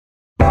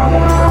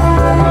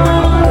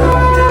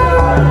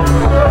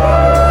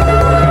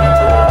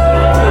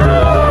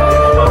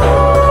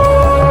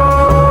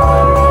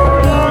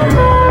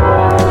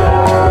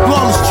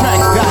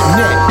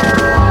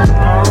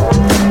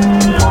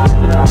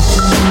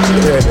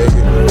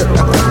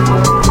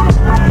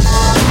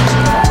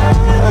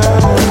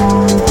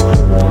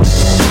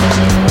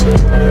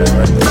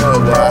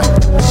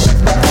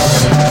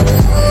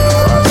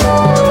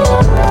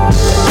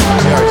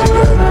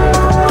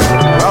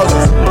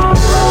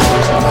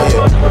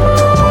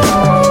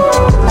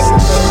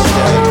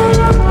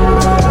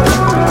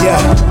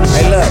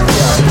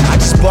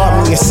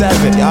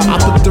I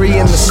put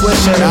 3 in the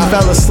swisher and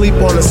fell asleep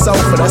on the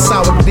sofa. That's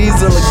how a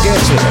diesel will get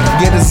you.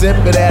 Get a zip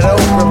of that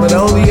okra, but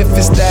only if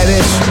it's that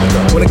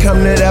issue. When it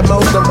come to that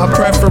mocha, my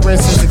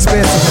preference is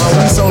expensive. My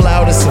weed so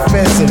loud it's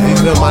offensive.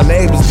 Even my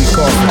neighbors be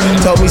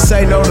coughing. Told me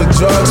say no to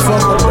drugs,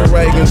 fuck what the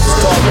Reagan was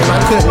talking. I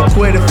couldn't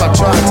quit if I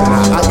tried to.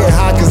 I get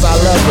high cause I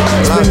love it.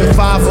 Spending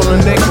 5 on a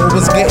nickel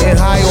was getting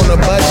high on the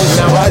budget.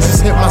 Now I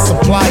just hit my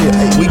supplier.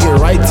 We get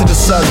right to the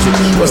subject.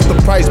 What's the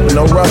price? But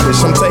no rubbish.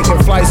 I'm taking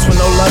flights with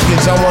no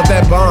luggage. I want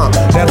that bomb,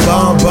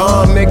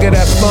 nigga,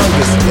 that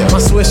fungus. My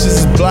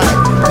swishes is black,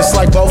 just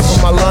like both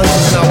of my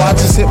lunges. Now I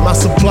just hit my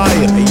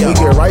supplier. We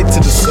get right to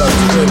the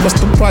subject. What's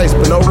the price?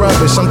 But no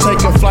rubbish. I'm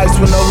taking flights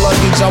with no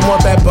luggage. I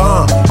want that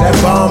bomb,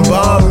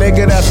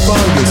 nigga, that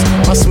fungus.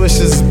 My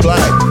swishes is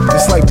black,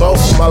 just like both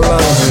of my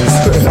lunges.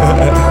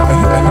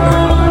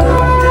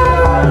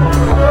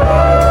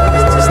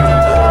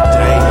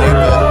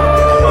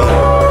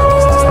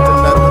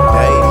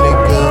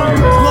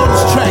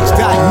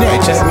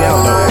 Check me out,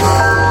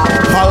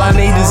 though. All I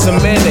need is a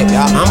minute.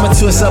 I'ma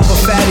twist up a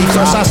fatty.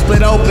 First I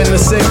split open the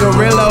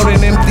cigarillo, then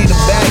empty the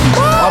baggie.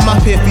 All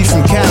my piffy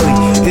from Cali,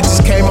 it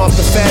just came off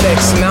the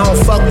FedEx. And I don't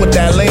fuck with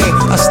that lean.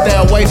 I stay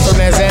away from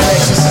that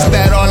Xanax. It's just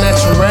that all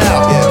natural.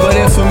 But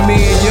if for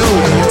me and you,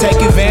 take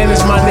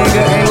advantage, my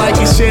nigga. Ain't like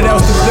it's shit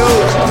else to do.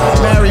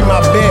 Marry my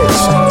bitch,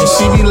 and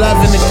she be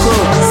loving the crew.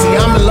 See,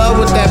 I'm in love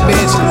with that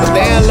bitch, but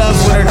they in love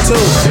with her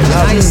too.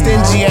 I ain't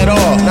stingy at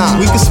all.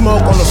 We can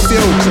smoke on the few.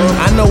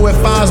 I know if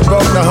I was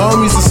broke, the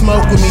homies will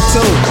smoke with me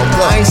too.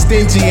 I ain't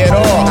stingy at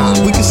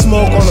all. We can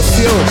smoke on the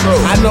few.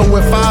 I know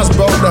if I was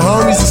broke, the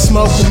homies will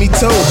smoke with me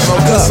too.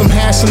 Put some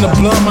hash in the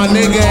blunt, my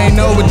nigga ain't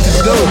know what to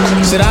do.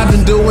 Said I've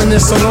been doing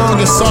this so long,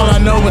 it's all I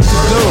know what to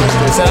do.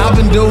 Said I've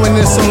been doing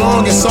this so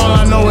long, it's all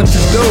I know what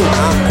to do.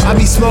 I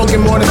be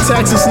smoking more than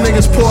Texas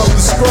niggas pour up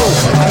the screw.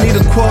 I need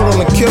a quote on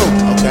the queue.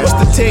 What's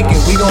the ticket?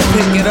 We gon'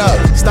 pick it up.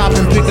 Stop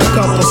and pick a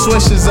couple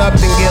swishes up,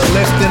 then get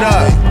lifted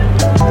up.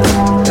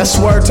 That's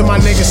word to my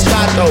nigga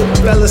Stato.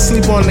 Fell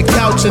asleep on the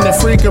couch and the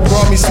freaker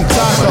brought me some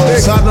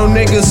tacos. I know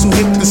niggas who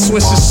hit the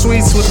swisher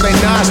sweets with their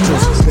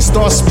nostrils and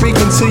start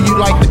speaking to you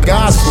like the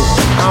gospel.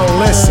 I don't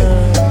listen.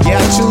 Yeah,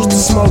 I choose to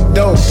smoke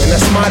dope, and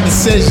that's my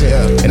decision.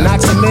 And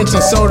not to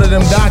mention, so do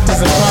them doctors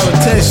and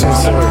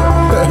politicians.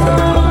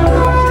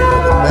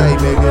 Hey,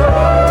 nigga.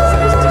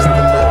 It's just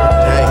another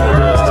day.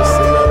 It's just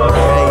another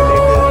day,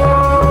 nigga.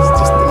 It's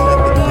just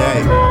another day.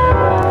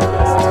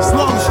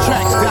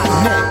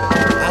 Slumstracks.net.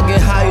 I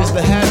get high as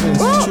the heavens.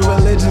 True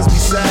religions be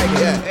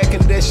sagging. Air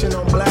condition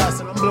on blast,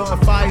 and I'm blowing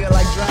fire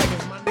like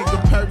dragons. My nigga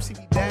Perps, he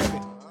be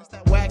dabbing. That's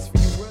that wax for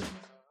you rookies.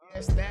 Yeah,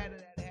 it's that of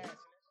that hash.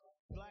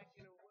 Black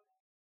in the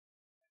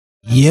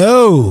wood.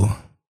 Yo,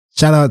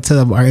 shout out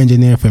to our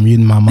engineer for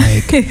muting my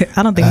mic.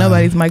 I don't think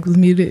nobody's mic was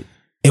muted.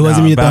 It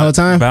wasn't muted the whole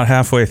time? About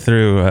halfway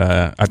through,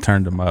 I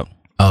turned them up.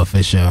 Oh,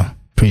 for sure.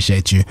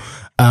 Appreciate you.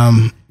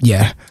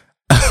 Yeah.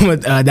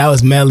 That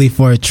was Medley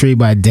for a Tree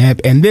by Damp.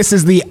 And this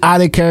is the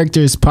Out of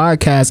Characters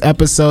podcast,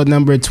 episode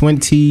number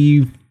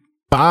 25.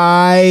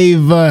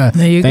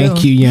 There you go.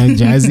 Thank you, Young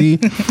Jazzy.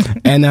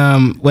 And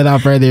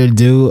without further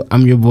ado,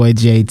 I'm your boy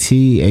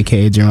JT,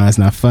 aka Jeremiah's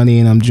Not Funny,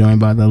 and I'm joined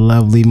by the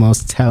lovely,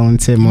 most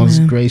talented,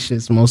 most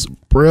gracious, most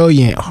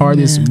brilliant,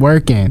 hardest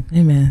working.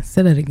 Amen.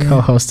 Say that again.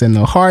 Co-hosting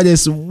the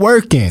hardest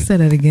working. Say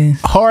that again.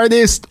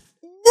 Hardest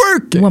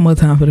working. One more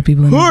time for the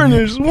people in the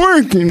hardest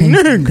working.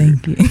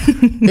 Thank you.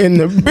 In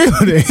the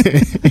building.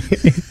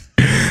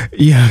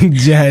 Young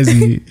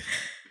Jazzy.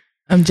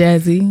 I'm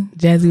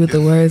Jazzy with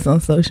the words on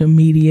social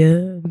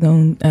media. We're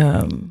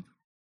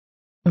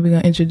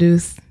gonna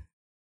introduce,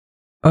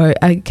 or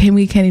can't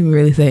even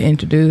really say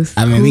introduce.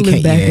 I mean, we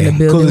can't. Back in the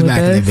building. Cool is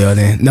back in the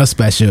building. No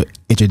special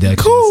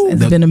introductions. Cool.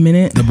 It's been a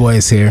minute. The boy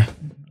is here.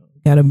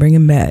 Gotta bring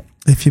him back.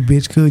 If your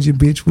bitch could, your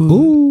bitch would.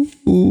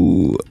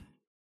 Ooh.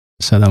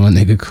 Shout out my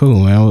nigga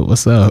Cool, man.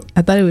 What's up?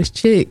 I thought it was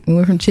chick. We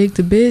went from chick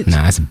to bitch.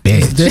 Nah, it's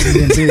bitch. It's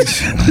definitely been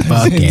bitch.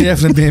 Fucking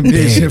definitely been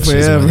bitch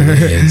forever.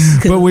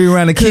 But we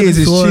around the kids,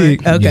 it's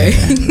chick. Okay.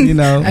 Yeah. You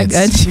know. I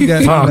got you.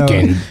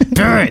 Fucking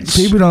bitch.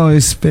 People don't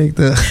respect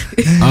the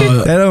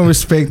they don't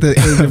respect the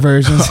Asian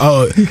versions.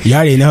 Oh, you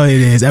already know it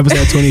is.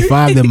 Episode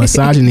 25, the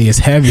misogyny is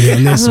heavy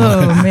in this one.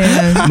 Oh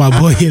man. My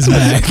boy is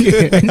back.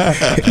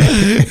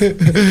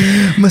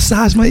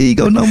 Massage my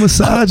ego, no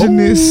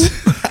misogynist.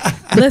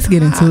 Let's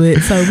get into it.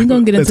 So we're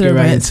gonna get into the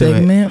rant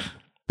segment.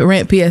 The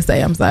rant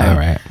PSA, I'm sorry. All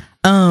right.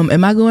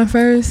 Am I going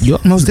first? You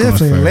Most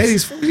definitely.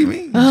 Ladies first, what do you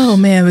mean? Oh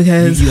man,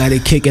 because you got to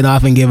kick it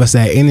off and give us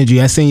that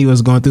energy. I seen you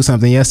was going through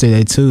something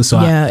yesterday too. So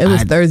yeah, it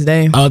was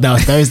Thursday. Oh, that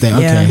was Thursday.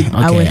 Okay, Yeah,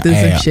 I went through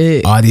some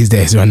shit. All these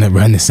days run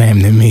the same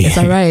to me. It's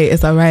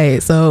all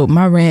right. So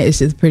my rant is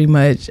just pretty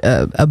much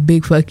a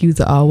big fuck you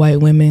to all white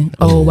women,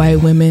 old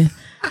white women.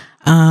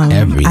 I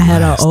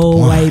had an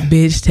old white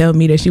bitch tell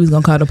me that she was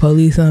gonna call the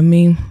police on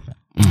me.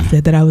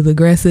 Said that I was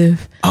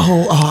aggressive.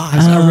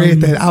 I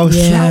read that. I was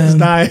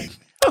dying.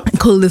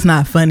 Cool, it's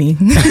not funny.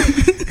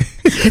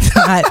 It's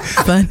not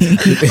funny.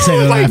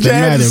 Like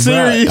Jazz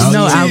serious.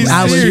 No, I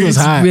was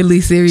hot. really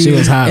serious. She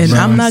was hot, and bro.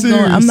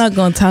 I'm not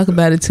going to talk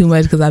about it too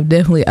much because I've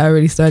definitely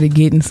already started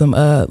getting some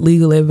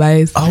legal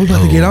advice. Oh, we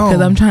about to get on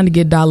Because I'm trying to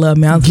get dollar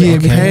amounts for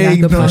everything I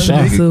can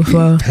possibly sue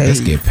for. Let's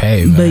get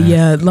paid, man. But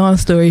yeah, long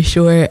story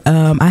short,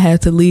 I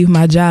had to leave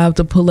my job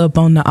to pull up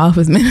on the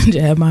office manager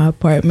at my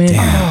apartment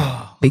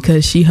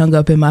because she hung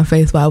up in my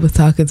face while I was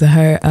talking to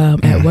her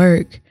at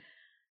work.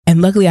 And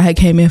luckily, I had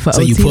came in for OT.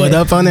 So you pulled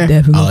up on her?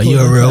 Definitely. Oh,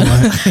 you're a real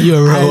one. You're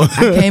a real one.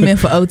 I came in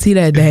for OT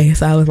that day.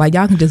 So I was like,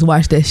 y'all can just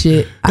watch that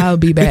shit. I'll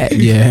be back.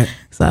 Yeah.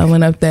 So I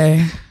went up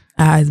there.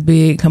 Eyes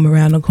big, come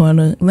around the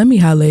corner. Let me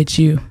holler at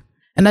you.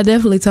 And I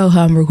definitely told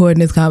her I'm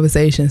recording this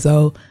conversation.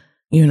 So,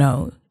 you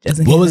know. Just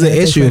in What case was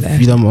the issue, if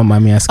you don't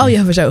mind me asking? Oh,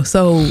 yeah, for sure.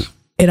 So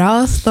it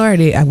all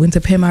started, I went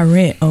to pay my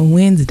rent on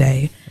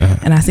Wednesday.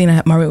 And I seen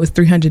my rent was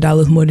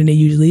 $300 more than it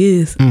usually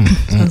is.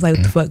 So I was like,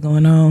 what the fuck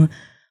going on?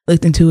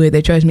 Looked into it.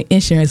 They charged me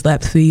insurance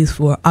lapse fees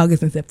for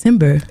August and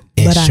September.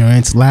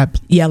 Insurance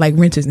lapse? Yeah, like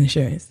renter's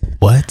insurance.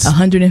 What?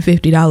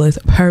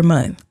 $150 per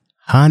month.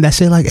 Huh? That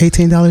shit like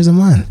 $18 a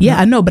month. Yeah,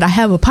 I know, but I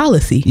have a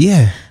policy.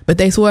 Yeah. But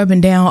they swore up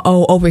and down,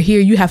 over here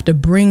you have to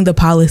bring the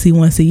policy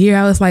once a year.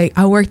 I was like,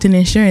 I worked in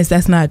insurance.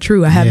 That's not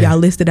true. I have y'all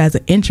listed as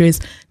an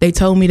interest. They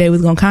told me they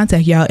was going to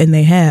contact y'all, and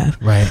they have.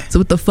 Right. So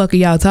what the fuck are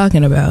y'all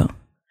talking about?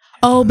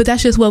 Oh, but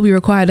that's just what we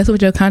require. That's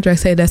what your contract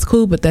said. That's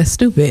cool, but that's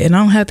stupid. And I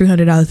don't have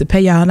 $300 to pay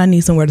y'all, and I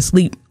need somewhere to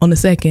sleep on the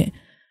 2nd.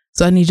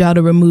 So I need y'all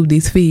to remove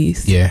these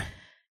fees. Yeah.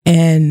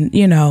 And,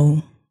 you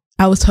know,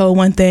 I was told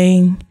one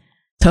thing,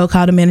 call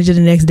the manager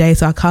the next day.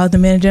 So I called the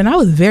manager, and I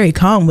was very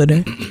calm with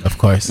her. Of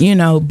course. You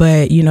know,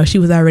 but, you know, she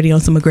was already on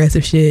some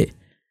aggressive shit.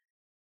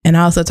 And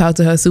I also talked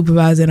to her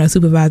supervisor, and her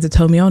supervisor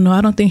told me, oh, no,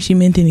 I don't think she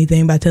meant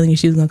anything by telling you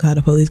she was going to call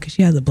the police because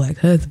she has a black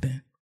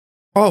husband.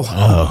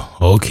 Oh,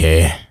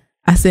 okay.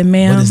 I said,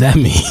 ma'am, what does that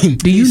mean?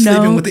 Do you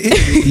know? What does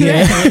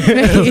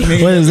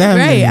that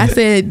mean? Right. I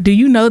said, do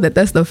you know that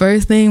that's the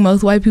first thing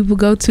most white people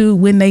go to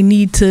when they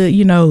need to,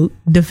 you know,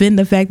 defend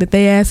the fact that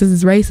they ass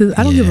is racist?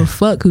 I don't give a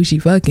fuck who she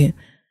fucking.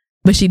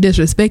 But she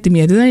disrespected me.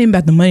 It's not even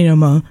about the money no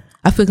more.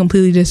 I feel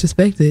completely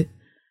disrespected.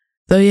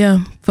 So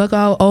yeah, fuck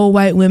all old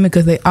white women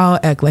because they all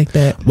act like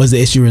that. Was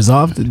the issue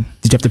resolved? Did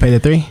you have to pay the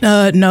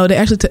 $3? No, they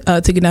actually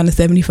took it down to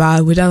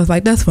 $75, which I was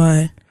like, that's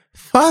fine.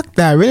 Fuck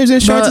that. Renter's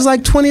insurance is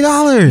like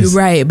 $20. You're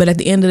right, but at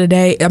the end of the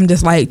day, I'm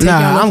just like,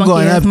 I'm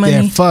going up money.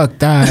 There. Fuck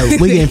that.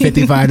 We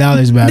getting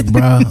 $55 back,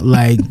 bro.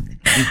 Like,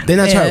 they're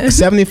not charging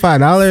 $75.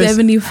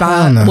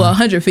 $75. Well,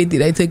 $150.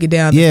 They took it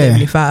down to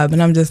 $75,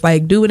 and I'm just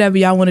like, do whatever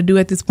y'all want to do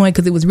at this point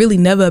because it was really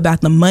never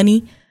about the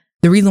money.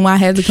 The reason why I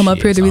had to come up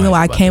here, the reason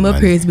why I came up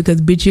here is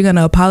because, bitch, you're going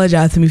to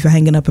apologize to me for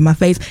hanging up in my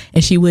face.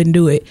 And she wouldn't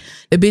do it.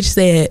 The bitch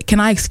said, can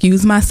I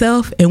excuse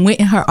myself? And went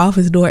in her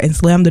office door and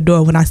slammed the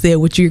door when I said,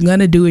 what you're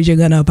going to do is you're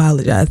going to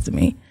apologize to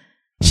me.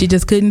 She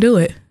just couldn't do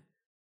it.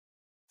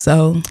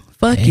 So,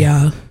 fuck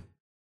y'all.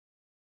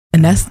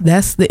 And that's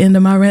the end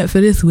of my rant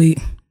for this week.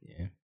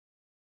 Yeah.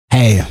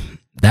 Hey,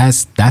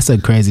 that's a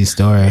crazy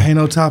story. Ain't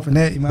no topping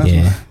that.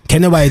 Yeah.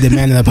 Can't nobody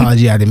demand an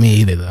apology out of me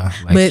either, though.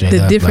 Like, but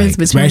the difference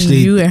between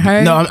you and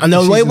her. No,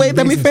 wait.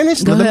 Let me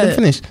finish. Go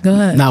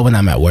ahead. Not when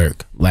I'm at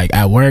work. Like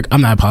at work,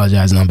 I'm not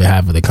apologizing on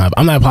behalf of the company.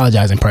 I'm not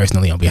apologizing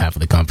personally on behalf of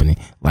the company.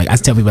 Like I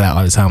tell people that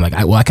all the time. Like,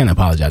 I can't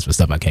apologize for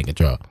stuff I can't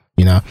control.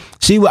 You know,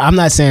 I'm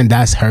not saying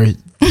that's her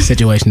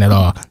situation at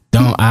all.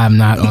 I'm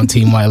not on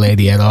Team White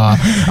Lady at all.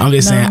 I'm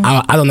just saying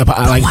I don't know.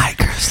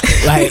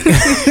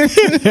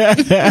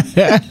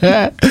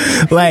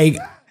 Like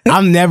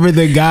I'm never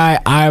the guy.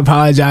 I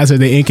apologize for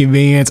the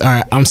inconvenience,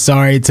 or I'm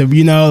sorry to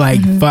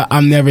but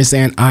I'm never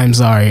saying I'm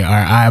sorry or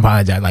I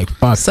apologize. Like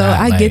fuck. So that.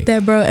 I get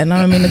that, bro, and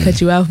I don't mean to cut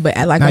you off, but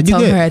I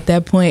told her at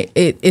that point,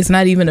 it's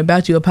not even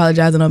about you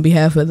apologizing on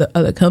behalf of the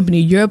other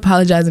company. You're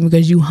apologizing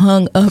because you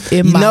hung up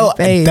in my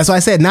face. That's why I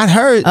said not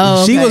her.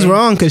 Oh, okay. She was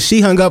wrong because she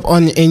hung up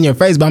in your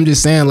face. But I'm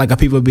just saying, like,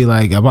 people be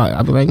like,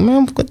 I'll be like,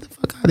 man, what the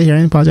fuck out of here? I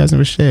ain't apologizing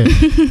for shit.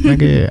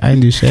 Nigga, I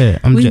didn't do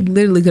shit. We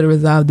literally could have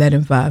resolved that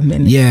in 5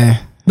 minutes.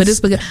 Yeah. But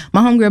it's because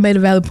my homegirl made a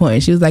valid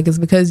point. She was like, it's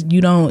because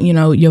you don't,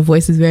 your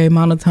voice is very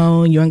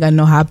monotone. You ain't got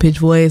no high pitched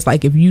voice.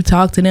 Like if you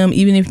talk to them,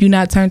 even if you're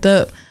not turned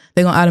up,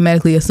 they're going to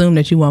automatically assume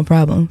that you want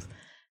problems.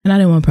 And I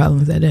didn't want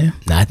problems that day.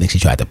 Nah, I think she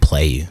tried to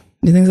play you.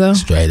 You think so?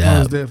 Straight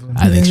up.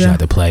 I think she tried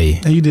to play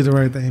you. And you did the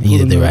right thing. You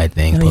did the right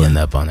thing, pulling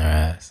up on her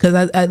ass.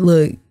 Because I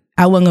look,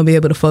 I wasn't going to be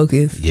able to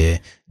focus. Yeah.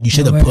 You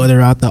should have put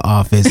her out the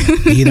office,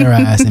 beat her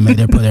ass, and made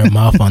her put her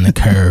mouth on the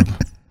curb.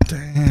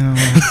 Damn.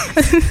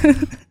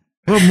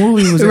 What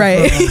movie was it?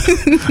 Right.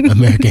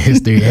 American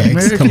History X.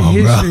 American Come on,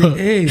 History bro.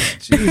 X.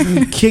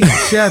 Jeez, kick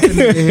shot in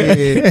the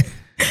head.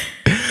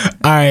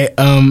 All right.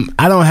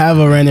 I don't have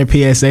a random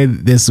PSA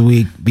this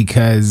week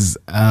because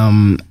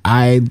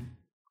I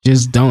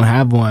just don't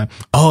have one.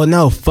 Oh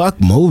no,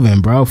 fuck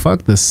moving, bro.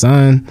 Fuck the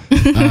sun.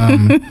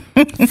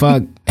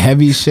 Fuck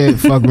heavy shit.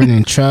 Fuck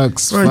renting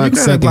trucks. Bro, fuck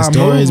second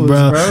stories,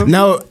 bro.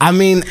 No, I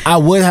mean I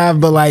would have,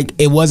 but like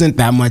it wasn't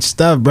that much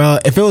stuff, bro.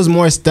 If it was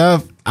more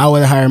stuff, I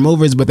would have hired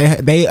movers, but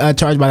they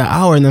charge by the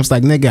hour, and it's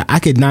like, nigga, I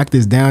could knock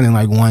this down in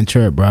like one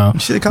trip, bro. You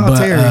should have called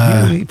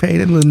Terry. He paid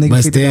that little nigga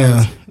but $50.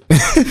 still,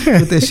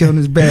 Put that shit on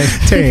his back.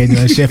 Terry ain't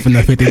doing shit for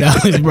no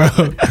 $50, bro.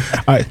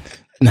 All right.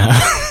 Nah,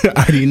 I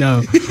already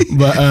know.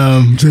 But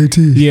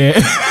JT. yeah.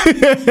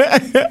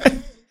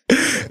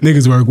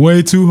 Niggas work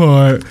way too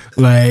hard.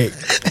 Like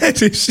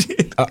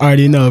Shit. I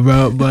already know,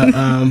 bro.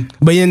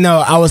 But you know,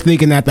 I was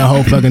thinking that the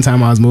whole fucking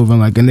time I was moving,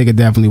 like a nigga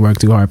definitely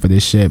worked too hard for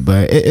this shit.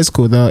 But it's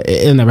cool though.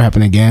 It'll never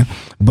happen again.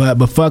 But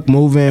fuck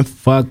moving,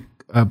 fuck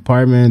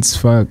apartments,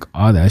 fuck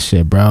all that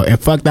shit, bro. And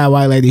fuck that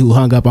white lady who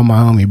hung up on my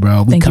homie,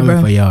 bro. We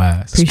coming for your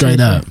ass. Straight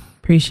up.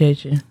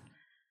 Appreciate you.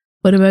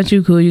 What about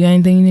you, Cool? You got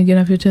anything you need to get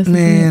off your chest?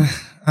 Man,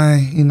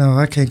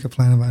 I can't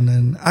complain about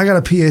nothing. I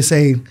got a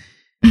PSA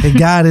that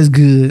God is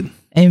good.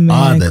 Amen.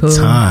 All the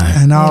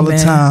time. And all the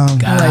time.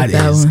 God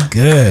is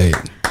good.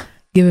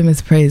 Give him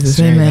his praises.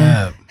 Straight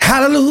Amen. up.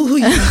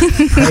 Hallelujah.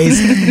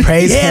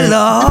 Praise Yeah, him.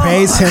 Lord.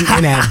 Praise him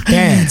in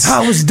advance.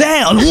 I was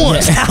down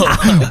once,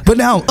 but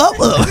now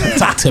I'm up.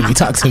 Talk to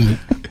me.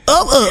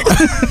 Up.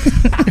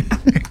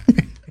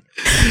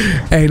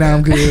 Hey, now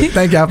I'm good.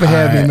 Thank y'all for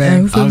having me,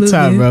 man. Absolutely. I'm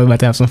tired, bro. About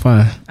to have some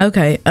fun.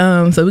 Okay,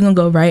 so we're gonna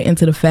go right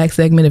into the fact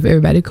segment if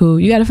everybody cool.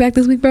 You got a fact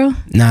this week, bro?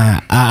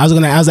 Nah, I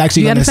was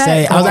actually gonna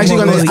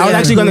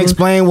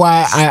explain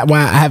why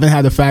I haven't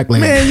had the fact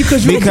lately. Man,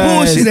 because you a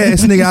bullshit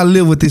ass nigga. I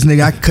live with this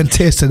nigga. I can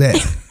contest to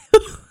that.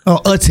 Or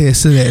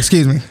attest to that.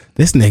 Excuse me.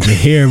 This nigga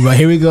here, bro.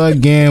 Here we go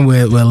again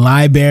with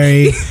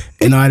library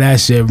and all that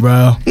shit,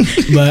 bro.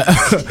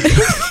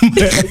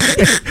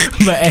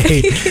 But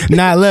hey,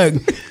 nah, look.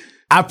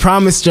 I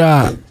promised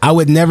y'all I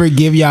would never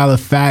give y'all a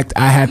fact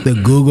I had to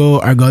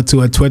Google or go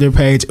to a Twitter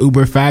page,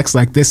 Uber Facts,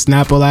 like this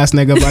Snapple ass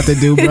nigga about to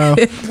do, bro.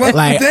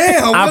 Like,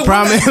 damn, I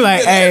promise,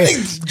 like,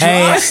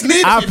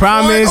 I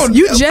promise.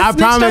 You just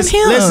snitched on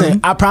him.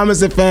 Listen, I promise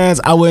the fans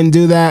I wouldn't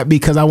do that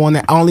because I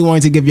only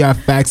wanted to give y'all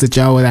facts that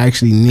y'all would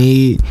actually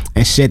need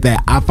and shit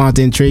that I found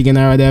intriguing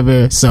or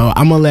whatever. So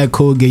I'm gonna let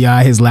Cool give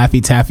y'all his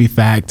Laffy Taffy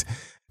fact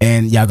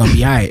and y'all gonna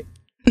be alright.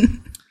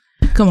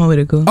 Come on with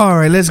it, Cool. All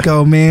right, let's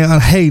go, man.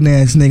 I'm hating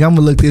ass nigga. I'm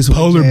gonna look this way.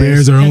 Polar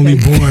bears are only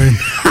born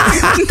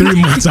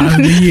 3 months out of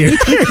the year.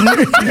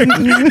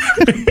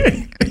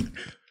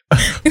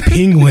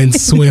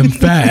 Penguins swim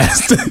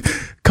fast.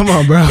 Come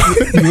on, bro.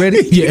 You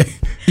ready? Yeah.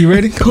 You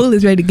ready? Cool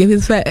is ready to give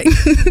his fact.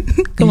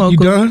 Come on, you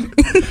Cool. done?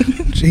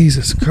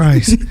 Jesus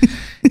Christ.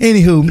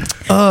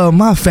 Anywho,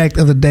 my fact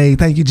of the day.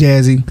 Thank you,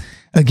 Jazzy,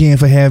 again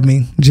for having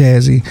me,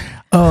 Jazzy.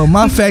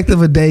 My fact of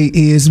the day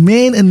is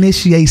men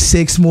initiate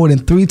sex more than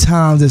 3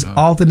 times as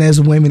often as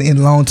women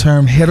in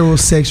long-term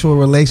heterosexual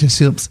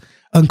relationships,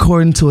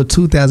 according to a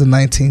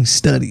 2019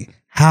 study.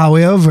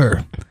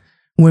 However,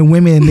 when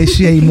women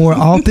initiate more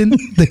often,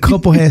 the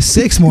couple has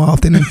sex more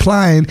often,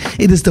 implying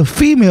it is the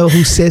female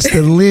who sets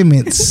the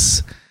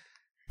limits.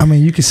 I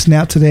mean, you can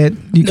snap to that.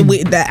 You can,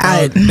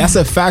 that's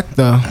a fact,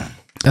 though.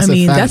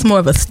 That's more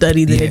of a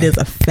study than it is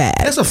a fact.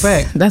 That's a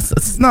fact.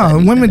 No,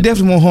 women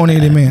definitely more horny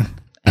than men.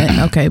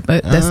 Okay,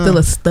 but that's still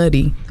a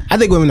study. I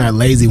think women are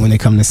lazy when it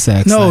comes to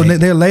sex. No, like,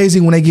 they're lazy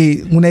when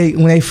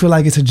they feel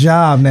like it's a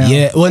job now.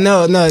 Yeah, well,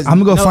 no. I'm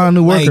gonna go find a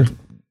new worker. Like,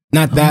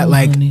 not that,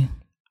 honey.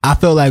 I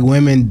feel like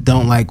women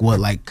don't like what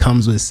like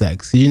comes with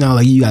sex. You know,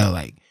 like you gotta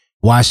like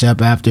wash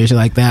up after shit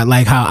like that.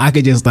 Like how I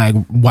could just like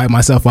wipe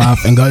myself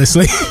off and go to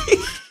sleep.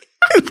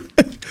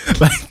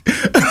 Like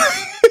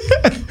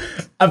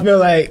I feel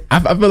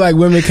like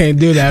women can't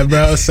do that,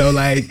 bro. So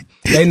like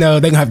they know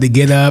they gonna have to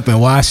get up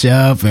and wash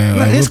up and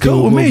like, it's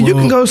cool with me. You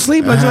can go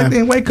sleep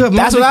and wake up.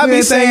 That's what I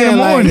be saying in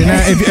the morning.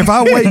 Now, if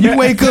I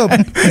wake up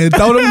and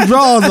throw them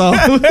drawers off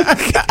and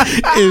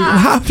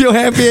hop your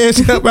happy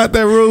ass up out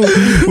that room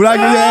without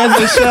getting your ass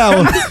in the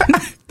shower.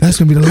 That's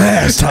gonna be the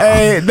last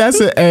time.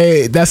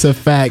 That's a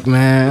fact,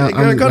 man. Hey,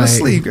 girl, go to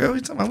sleep, girl.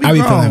 I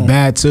be feeling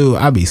bad too.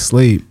 I be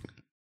sleep.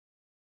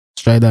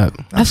 Straight up.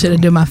 I should have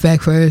done my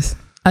fact first.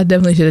 I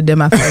definitely should have done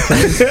my fact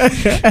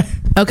first.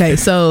 Okay,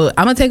 so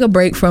I'm gonna take a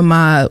break from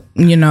my,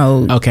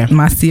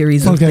 my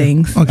series of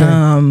things.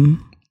 Okay.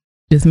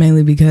 Just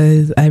mainly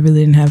because I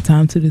really didn't have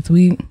time to this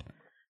week.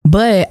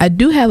 But I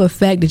do have a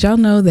fact. Did y'all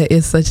know that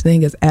it's such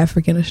thing as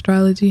African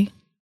astrology?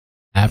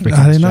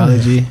 African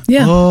astrology?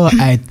 Yeah. Oh,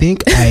 I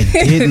think I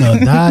did know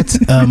that.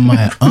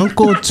 My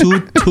uncle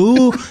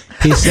too.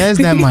 He says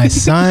that my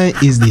son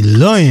is the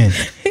lion.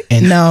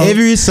 And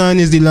every son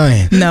is the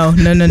lion. No.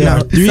 There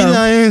are 3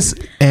 lions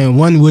and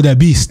 1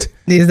 wildebeest.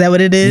 Is that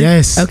what it is?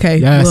 Yes. Okay.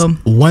 Yes. Well,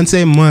 once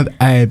a month,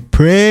 I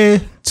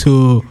pray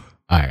to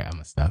All right, I'm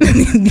gonna stop.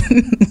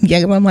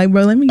 Yeah, I'm like,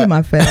 bro, let me get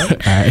my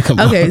fact. All right, come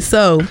on. Okay,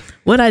 so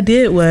what I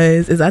did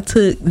was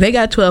they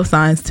got 12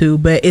 signs too,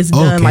 but it's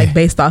done like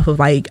based off of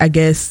like, I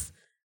guess,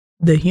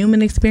 the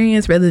human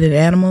experience rather than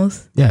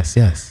animals. Yes.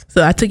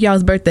 So I took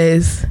y'all's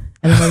birthdays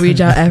and I'm gonna read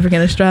y'all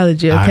African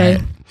astrology. Okay.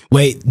 Right.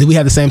 Wait, do we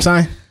have the same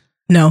sign?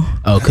 No.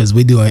 Oh, because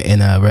we do it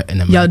in American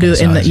y'all do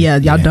it in astrology.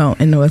 y'all don't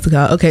in the what's it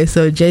called. Okay,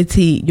 so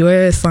JT,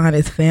 your sign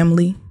is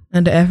family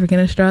under African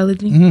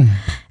astrology.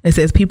 It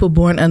says people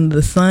born under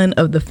the sun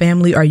of the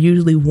family are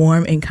usually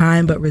warm and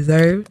kind but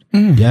reserved.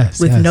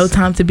 Yes. With no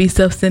time to be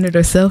self-centered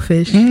or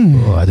selfish.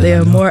 Oh, they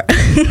are more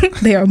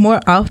they are more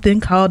often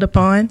called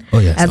upon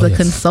as a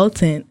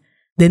consultant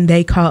than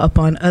they call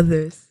upon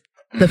others.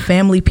 The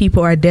family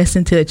people are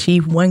destined to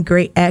achieve one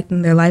great act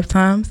in their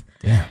lifetimes.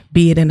 Yeah.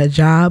 Be it in a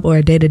job or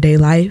a day-to-day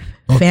life.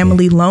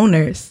 Family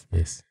loners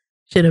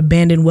should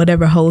abandon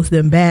whatever holds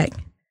them back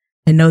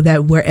and know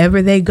that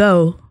wherever they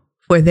go,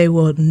 for they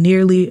will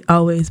nearly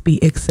always be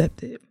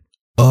accepted.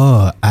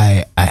 Oh,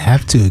 I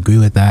have to agree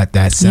with that.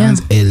 That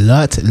sounds a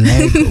lot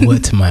like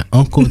what my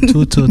uncle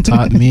Tutu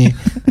taught me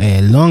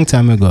a long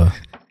time ago.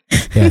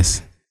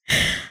 Yes.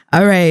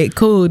 All right,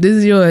 cool. This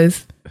is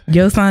yours.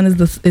 Your sign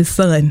is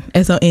sun.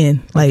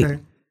 S-O-N. Like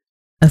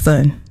a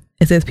sun.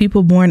 It says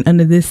people born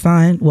under this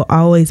sign will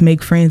always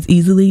make friends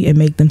easily and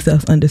make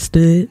themselves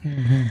understood.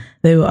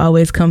 They will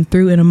always come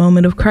through in a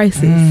moment of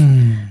crisis.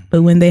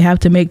 But when they have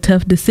to make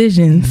tough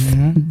decisions,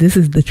 this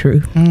is the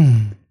truth.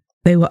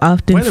 They will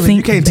often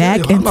sink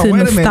back into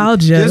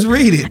nostalgia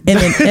in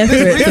an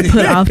effort to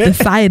put off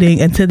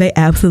deciding until they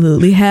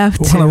absolutely have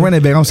to. Hold on, run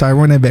that back. I'm sorry,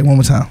 run that back one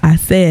more time. I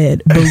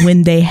said, but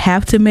when they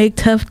have to make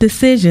tough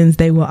decisions,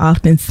 they will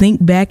often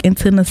sink back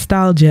into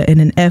nostalgia in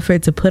an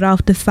effort to put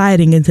off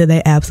deciding until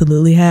they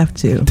absolutely have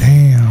to.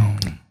 Damn.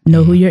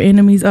 Know who your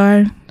enemies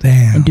are.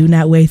 Damn. And do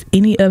not waste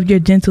any of your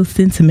gentle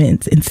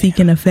sentiments in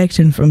seeking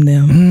affection from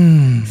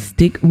them.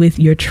 Stick with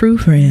your true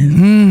friends,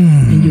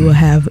 and you will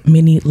have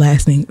many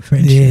lasting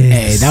friendships.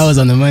 Hey, that was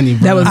on the money,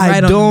 bro. That was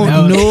right I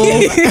don't know.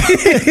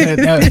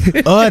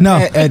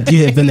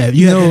 You have done that.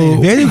 You have done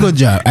a very good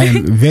job. I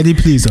am very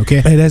pleased.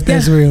 Okay. Hey,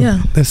 that's real. Yeah.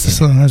 That's the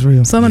song. That's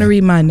real. So I'm gonna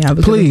read mine now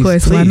because Please, of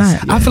course, why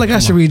not? I feel like I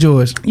should read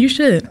yours. You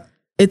should.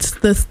 It's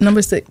the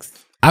number 6.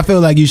 I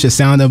feel like you should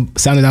sound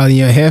it out in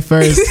your head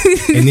first,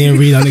 and then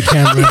read on the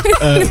camera.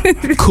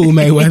 Cool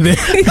Mayweather.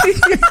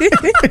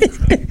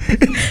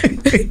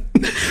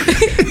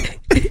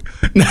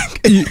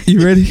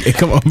 You ready? Hey,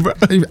 come on, bro.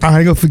 I ain't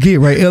gonna forget,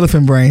 right?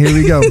 Elephant brain. Here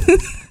we go.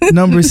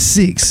 Number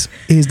 6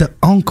 is the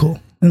uncle.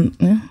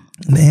 The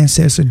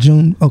ancestor,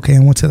 June. Okay, I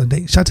won't tell the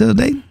date. Should I tell the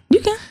date? You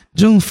can.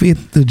 June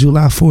 5th to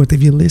July 4th.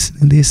 If you're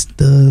listening, this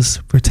does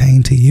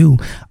pertain to you.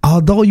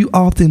 Although you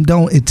often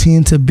don't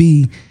intend to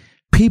be,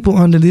 people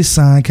under this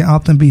sign can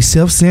often be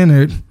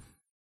self-centered.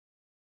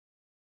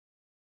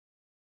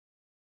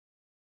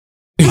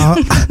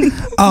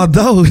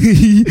 Although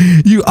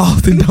you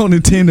often don't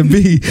intend to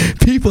be,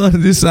 people under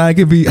this sign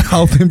can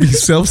often be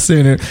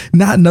self-centered,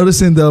 not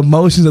noticing the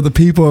emotions of the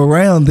people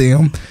around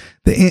them.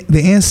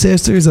 The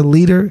ancestor is a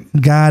leader,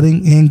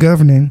 guiding and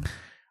governing.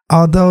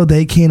 Although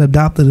they can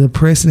adopt a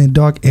depressing and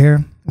dark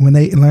air, when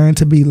they learn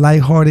to be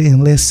lighthearted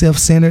and less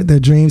self-centered, their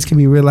dreams can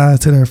be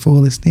realized to their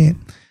full extent.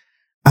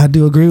 I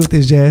do agree with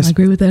this, Jazz. I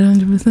agree with that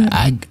 100%.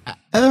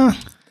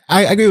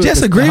 I agree with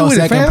just the agree whole with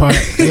it, second fam. part.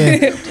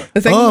 Yeah.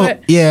 The second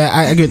part? Yeah,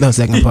 I agree with the whole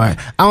second part.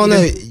 I don't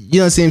know. You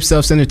don't seem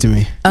self-centered to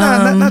me.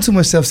 Not too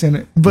much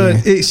self-centered,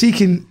 but she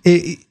can.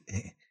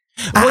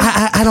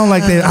 I don't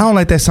like that. I don't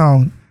like that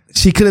song.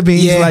 She could have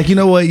been like, you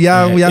know what,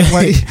 y'all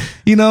like,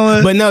 you know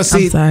what? But no,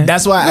 see,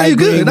 that's why I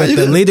agree with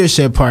the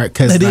leadership part,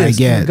 because like,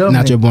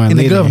 natural born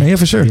leader. Governor, yeah,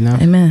 for sure. You know?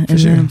 Amen. For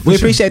sure. We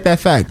appreciate that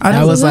fact.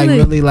 That was like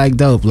really like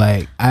dope.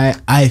 Like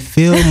I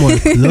feel more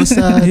closer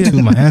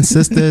to my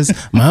ancestors.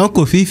 My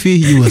uncle Fifi,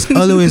 he was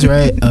always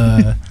right.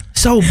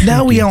 So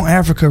now we on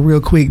Africa real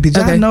quick. Did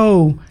y'all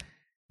know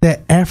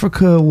that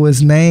Africa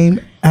was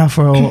named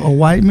after a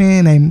white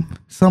man named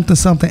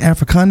something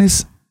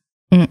Africanus?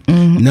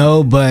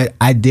 No, but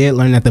I did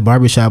learn at the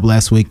barbershop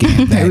last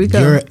weekend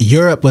that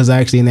Europe was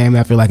actually named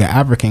after like an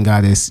African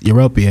goddess,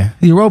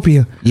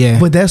 Europia. Yeah.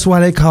 But that's why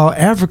they call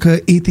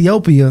Africa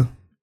Ethiopia.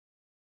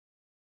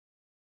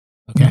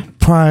 Okay.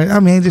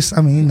 This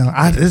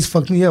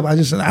fucked me up.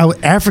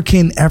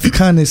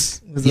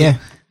 Africanus was the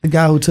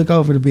guy who took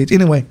over the bitch.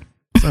 Anyway,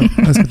 so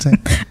let's continue.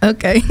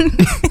 Okay.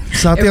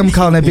 So I think I'm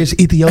calling that bitch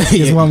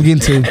Ethiopia is what I'm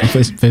getting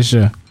to. For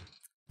sure.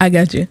 I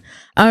got you.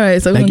 All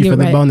right, so thank you for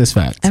the bonus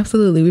fact.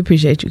 Absolutely, we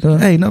appreciate you, Cole.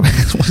 Hey, no,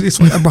 this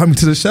one brought me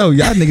to the show.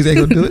 Y'all niggas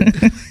ain't gonna do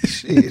it.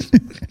 Shit.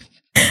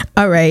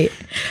 All right,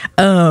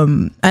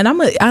 and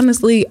I'm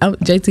honestly,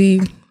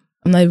 JT,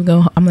 I'm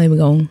gonna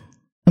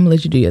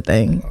let you do your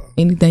thing.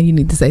 Anything you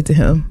need to say to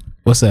him?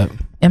 What's up?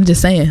 I'm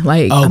just saying,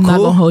 like, I'm not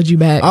gonna hold you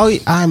back. Oh,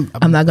 I'm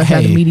not gonna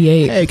try to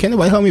mediate. Hey, can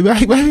nobody hold me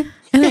back, baby?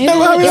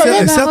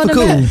 Except for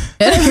cool. All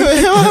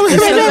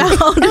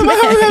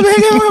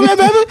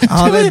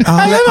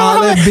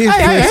that bitch.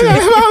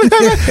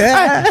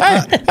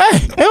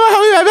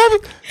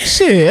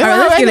 Shit. All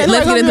right,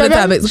 let's get into the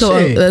topics. Come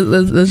on,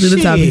 let's do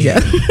the topics. Yeah.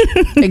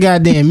 The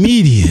goddamn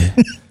media.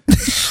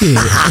 Shit.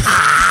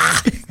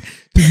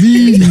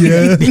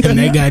 Media.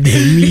 That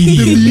goddamn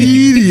media.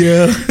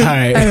 Media. All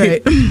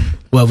right.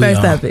 Well,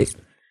 first topic.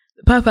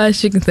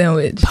 Popeye's chicken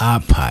sandwich.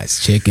 Popeye's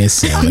chicken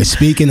sandwich.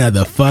 Speaking of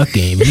the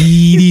fucking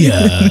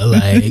media,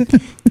 like,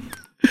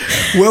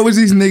 where was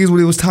these niggas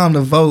when it was time to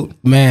vote?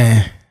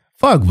 Man,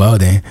 fuck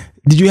voting.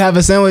 Did you have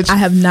a sandwich? I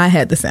have not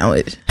had the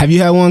sandwich. Have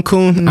you had one,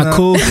 Coon? No.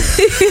 Cool?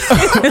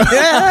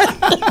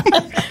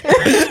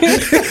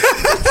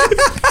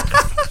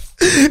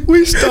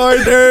 We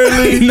started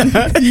early.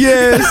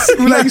 Yes.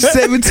 We're like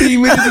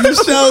 17 minutes of the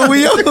show.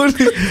 We on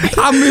it.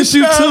 I miss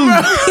you too.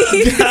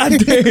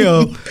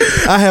 Goddamn.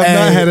 I have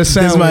not had a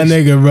sandwich. This my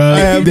nigga, bro. I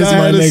have not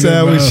had a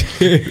sandwich.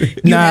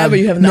 You have or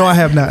you have not? No, I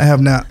have not. I have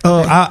not.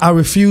 I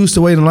refuse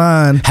to wait in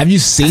line. Have you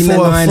seen the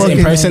lines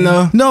in person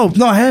though? No,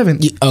 I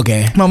haven't.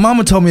 Okay. My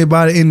mama told me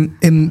about it,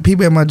 and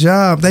people at my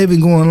job, they've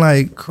been going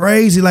like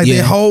crazy, like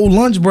their whole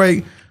lunch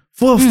break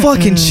for a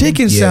fucking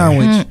chicken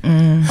sandwich.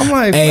 I'm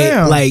like,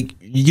 damn. Like,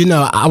 you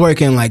know, I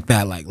work in like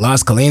that, like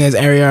Las Colinas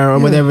area or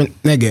whatever.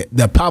 Nigga,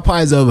 the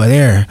Popeyes over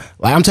there,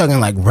 like I'm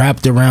talking like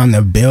wrapped around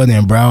the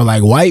building, bro.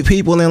 Like white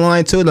people in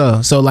line too,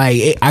 though. So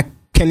like, I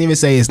can't even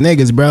say it's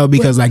niggas, bro,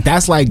 because like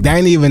that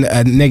ain't even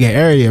a nigga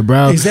area,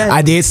 bro. Exactly.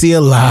 I did see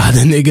a lot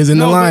of niggas in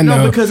the line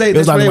though. Because it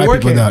was like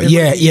white people though.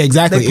 Yeah,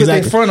 exactly. They put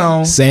their front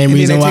on. Same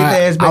reason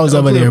why I was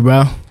over there,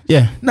 bro.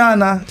 Yeah. Nah.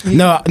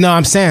 No,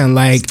 I'm saying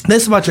like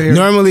that's about your area.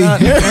 Normally.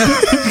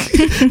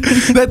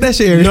 That's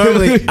your area.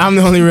 Normally, I'm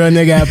the only real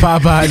nigga at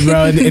Popeyes,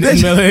 bro. In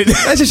Millard.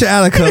 That's just your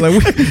outer color.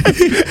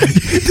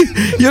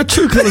 Your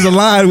true colors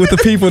align with the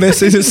people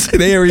that's in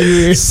the area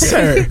you're in.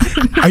 Sir,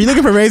 are you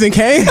looking for Raising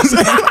Cane's?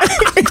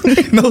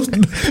 No,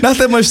 not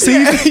that much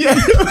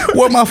seasoning.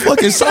 Where my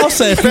fucking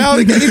sauce at?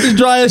 Found eat this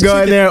dry ass.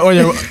 Go in there,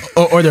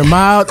 order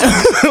mild.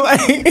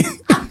 Like,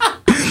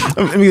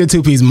 let me get a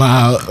 2-piece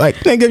mild. Like,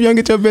 nigga, if you don't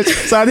get your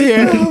bitch out of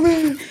here.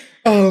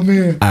 Oh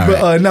man.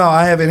 But no,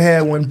 I haven't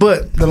had one.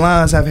 But the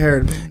lines I've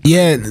heard.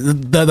 Yeah,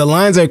 the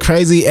lines are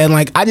crazy, and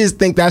like I just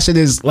think that shit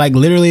is like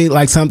literally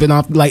like something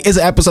off. Like it's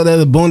an episode of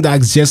the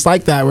Boondocks just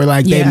like that, where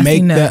like they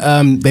make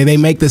the they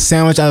make the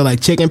sandwich out of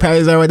like chicken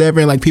patties or whatever,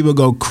 and like people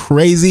go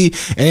crazy,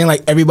 and then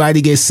like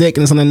everybody gets sick,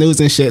 and it's on the news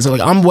and shit. So like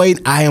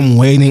I am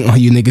waiting on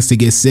you niggas to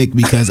get sick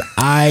because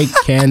I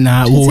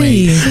cannot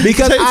wait.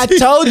 Because I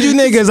told you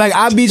niggas, like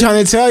I be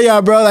trying to tell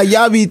y'all, bro, like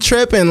y'all be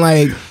tripping,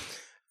 like.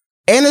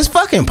 And it's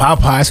fucking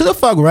Popeyes. Who the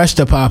fuck rushed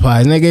to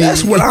Popeyes, nigga?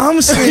 That's what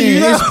I'm saying.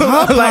 You know? It's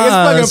Popeyes,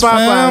 like it's fucking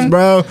Popeyes, fam.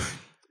 bro.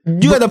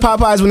 You got the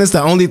Popeyes when it's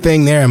the only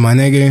thing there, my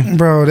nigga.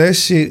 Bro, that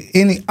shit.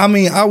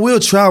 I will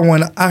try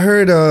one. I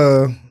heard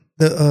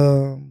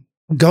the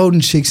golden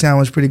chick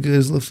sandwich pretty good.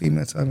 It's a little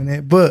female telling me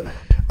that, but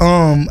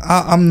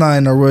I'm not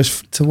in a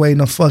rush to wait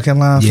in a fucking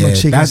line for no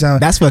chicken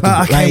sandwich. That's fucking.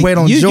 I can't wait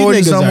on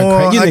Jordan no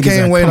more. I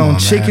can't wait on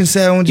chicken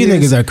sandwiches. You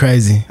niggas are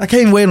crazy. I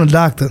can't wait on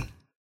doctor.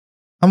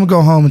 I'm gonna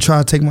go home and try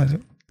to take my.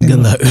 Good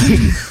luck.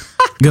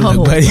 Good luck,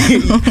 buddy.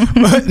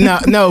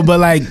 but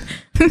like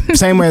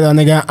same way though,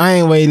 nigga. I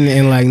ain't waiting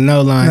in like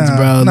no lines,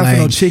 bro. Not like,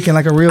 for no chicken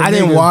like a real. I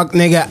didn't walk,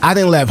 nigga. I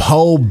didn't left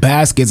whole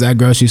baskets at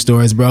grocery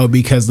stores, bro,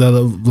 because the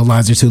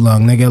lines are too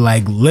long, nigga.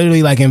 Like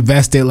literally, like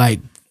invested like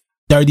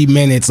 30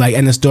 minutes like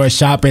in the store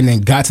shopping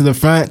and got to the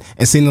front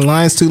and seen the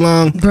lines too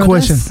long. Bro,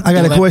 question. I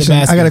got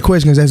a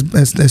question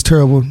because that's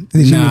terrible.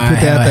 Did you put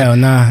that hell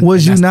nah.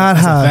 Was you not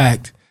high?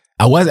 Fact.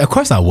 Of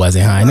course I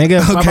wasn't high,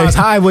 nigga. Okay. If I was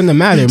high, it wouldn't have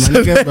mattered, my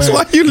nigga. That's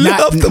why you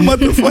left the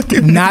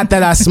motherfucking. Not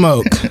that I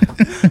smoke,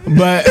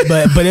 but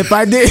if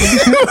I did,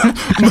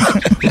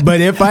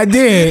 but if I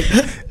did,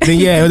 then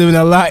yeah, it would have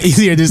been a lot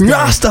easier. Just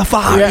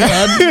Rastafari.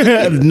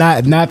 Yeah.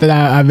 not that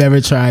I've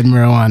ever tried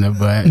marijuana,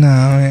 but no,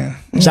 yeah.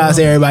 Shout out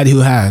to everybody who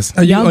has.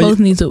 Y'all both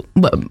need to.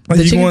 What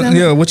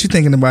you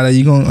thinking about it? Are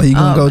you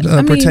gonna go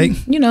partake?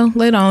 You know,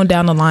 later on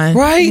down the line,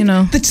 right? You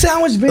know, the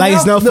sandwich been like out.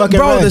 It's no fucking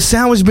bro. rush. The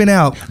sandwich been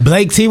out.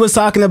 Blake T was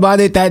talking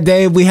about it that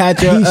day we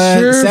had your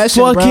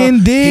session, fucking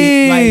bro.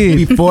 did. He,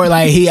 like before,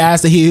 like he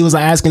asked, he was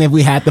asking if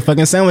we had the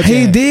fucking sandwich.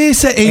 He did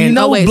say, and you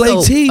know,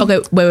 Blake T.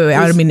 Okay, wait.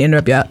 I don't mean to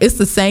interrupt y'all. It's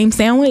the same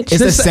sandwich.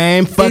 It's the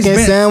same fucking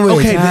sandwich.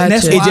 Okay,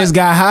 that's why it just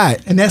got hot,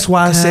 and that's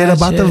why I said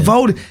about the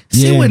voting.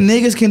 See what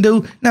niggas can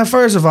do. Now,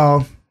 first of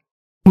all.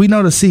 We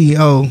know the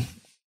CEO.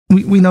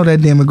 We know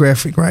that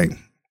demographic, right?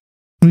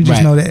 We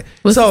just know that.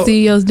 What's the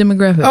CEO's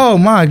demographic? Oh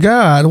my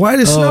God, white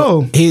as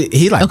snow.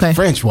 He like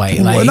French white.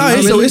 Like, well, no,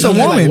 it's a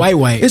woman. Like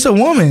white. It's a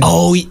woman.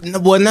 Oh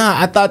well,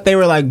 nah. I thought they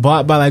were like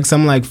bought by like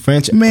some like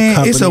French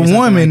man. It's a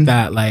woman. Like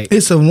that. Like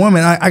it's a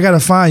woman. I gotta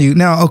find you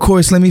now. Of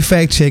course, let me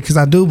fact check because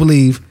I do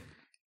believe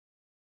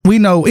we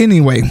know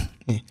anyway.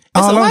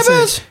 It's a white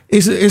bitch.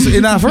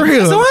 It's not for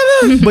real. It's a white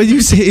bitch. But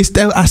you see, it's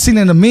that I seen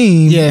in the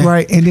meme,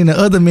 right? And then the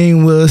other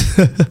meme was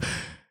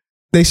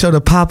they showed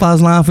the Popeyes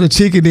line for the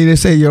chicken. Then they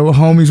say your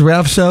homie's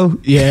rap show.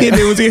 Yeah, and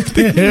it was it'd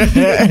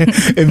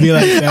be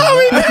like that.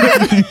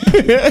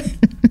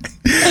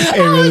 It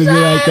really be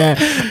like that.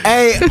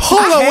 Hey,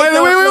 hold on, wait.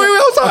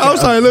 I'm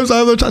sorry. Let me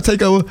try to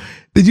take over.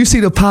 Did you see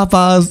the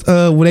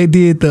Popeyes when they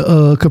did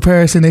the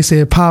comparison? They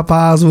said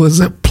Popeyes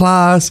was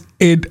Plies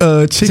and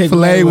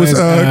Chick-fil-A was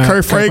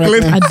Kurt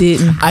Franklin. I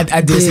didn't. I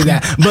did see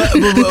that. But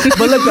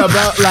look though,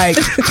 bro. Like,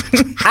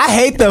 I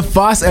hate the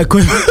false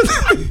equivalent.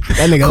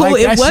 That nigga Cool,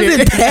 like that it wasn't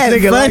shit. that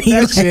Nigga like funny.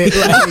 that shit.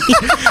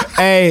 Like,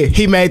 hey,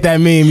 he made that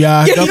meme,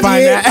 y'all. Go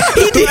find that.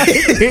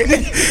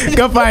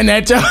 Go find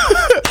that, y'all.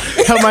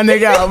 Help my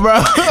nigga out,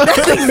 bro.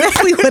 That's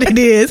exactly what it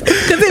is.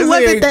 Because it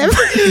wasn't that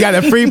funny. You got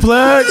a free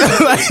plug?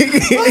 Like,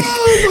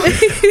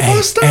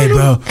 hey,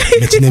 bro.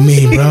 Mention the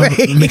meme, bro.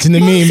 Mention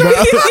the meme, bro.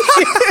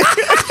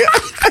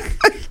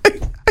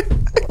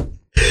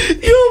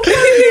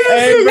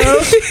 Hey, bro.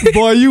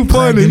 Boy, you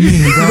funny.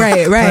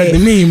 Right. The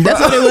meme, bro.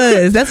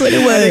 That's what it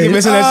was. I think you're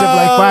missing that shit for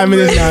like 5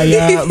 minutes now,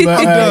 y'all. But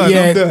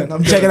I'm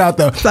done. check it out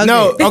though.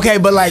 No, okay,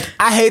 but like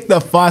I hate the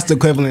false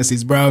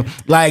equivalencies, bro.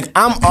 Like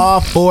I'm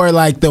all for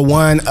like the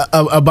one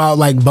about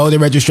like voter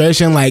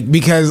registration, like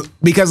because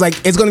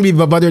like it's gonna be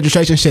voter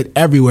registration shit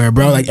everywhere,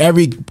 bro. Like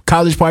every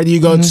college party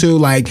you go to,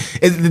 like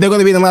they're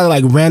gonna be in a lot of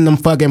like random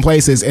fucking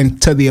places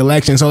into the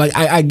election. So like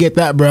I get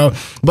that, bro.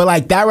 But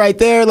like that right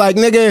there, like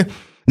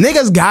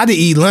niggas gotta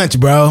eat lunch,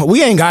 bro.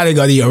 We ain't gotta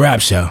go to your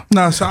rap show.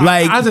 No, so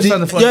like, I just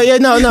found it funny. Yeah,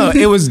 no.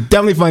 It was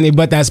definitely funny,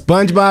 but that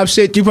SpongeBob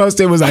shit you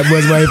posted was way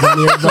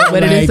funnier. What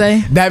did it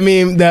say? That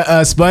meme, the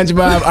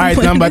SpongeBob. All right,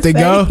 I'm about to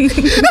go.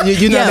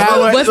 You know that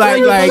one?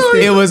 Like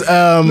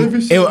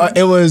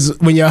it was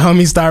when your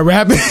homies start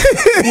rapping.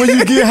 When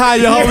you get high,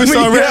 your homies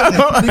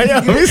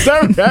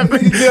start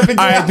rapping.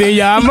 All right, then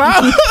y'all, I'm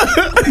out.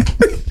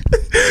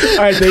 All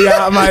right, then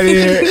y'all, I'm out of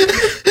here.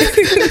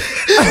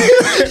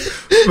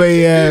 But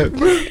yeah,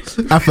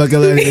 I fucking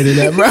love the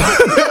internet, bro.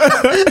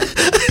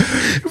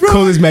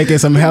 Cool is making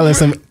some hella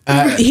memes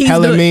out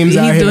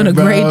here. He's doing a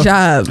great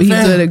job. He's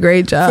doing a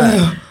great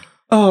job.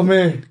 Oh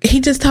man, he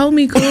just told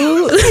me, cool. But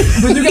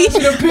you gotta see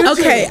the picture.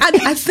 Okay,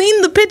 I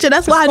seen the picture.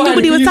 That's why I knew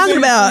what he was talking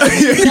about.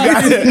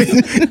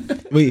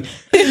 But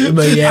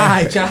yeah, all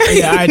right,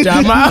 y'all,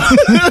 I'm out.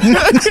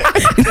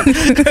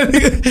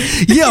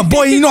 Yeah,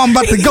 boy, you know I'm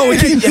about to go. All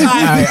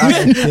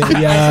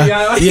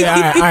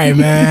right,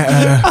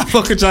 man. I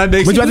fucking try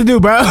to. What you about to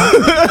do, bro?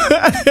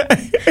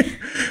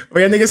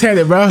 Where your niggas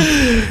headed, bro?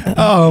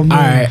 Oh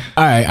man.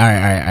 All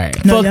right.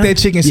 Fuck that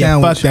chicken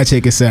sandwich. Fuck that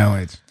chicken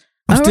sandwich.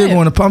 I'm still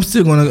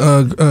going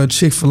to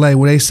Chick-fil-A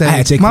where they say I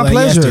had Chick-fil-A my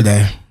pleasure.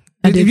 yesterday.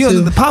 I did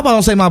too. Popeye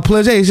don't say my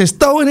pleasure. It's just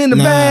throw it in the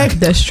bag.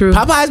 That's true.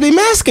 Popeyes be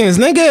Mexicans,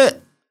 nigga,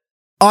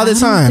 all the I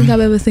don't time. think I've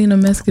ever seen a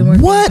Mexican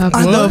work. What in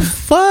Popeyes. the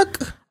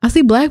fuck? I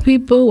see black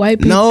people, white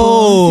people.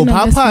 No,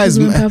 Popeyes.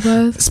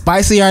 Popeyes.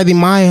 Spicy or the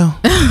mayo?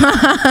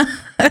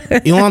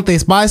 You want the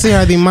spicy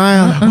or the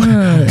mild?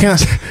 Can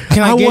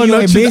I get you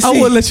a busy? I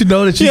wouldn't let you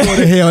know that you go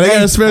to hell. They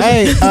got a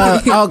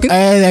special.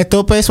 Hey,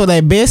 two pesos for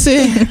that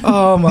busy.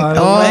 Oh my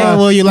God.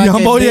 Well, you like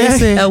Yumbo a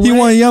busy? You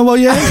want Yumbo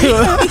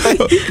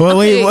Yak? Well,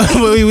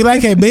 we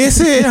like a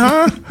busy,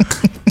 huh?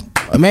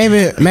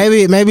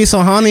 Maybe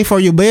some honey for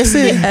you, busy.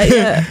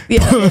 Yeah.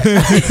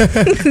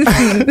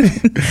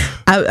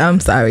 I'm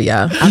sorry,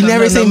 y'all. You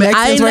never seen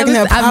Mexicans working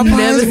at Popeyes, I've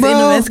never bro? seen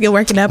a Mexican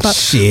working at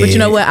Popeyes. Shit. But you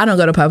know what? I don't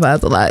go to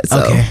Popeyes a lot. So.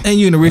 Okay. And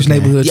you in a rich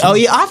neighborhood. Oh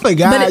yeah, I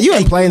forgot. But You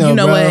ain't playing no, you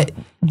know bro. what?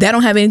 That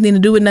don't have anything to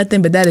do with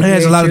nothing, but that is It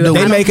has very a lot to true. do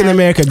with They it. making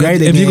America great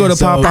again. If you go to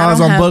Popeyes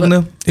on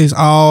Buckner, it's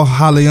all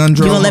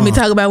Alejandro. You gonna let me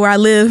talk about where I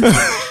live?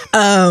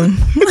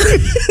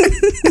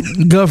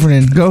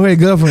 Governing. Go ahead,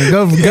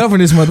 govern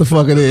this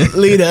motherfucker there.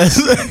 Lead us.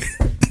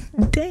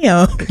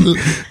 Damn.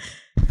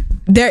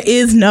 There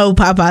is no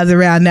Popeyes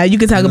around now. You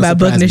can talk about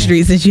Buckner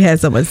Street since you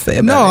had so much to say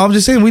about No, it. I'm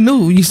just saying we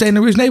knew you stay in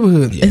a rich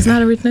neighborhood. It's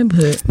not a rich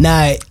neighborhood.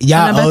 Nah,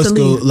 y'all old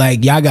school.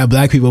 Like y'all got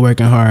black people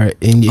working hard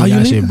in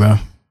y'all shit, bro.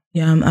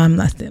 Yeah, I'm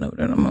not staying over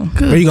there no more.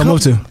 Where you gonna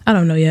move to? I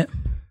don't know yet.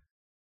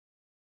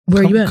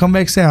 Where you at? Come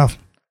back south.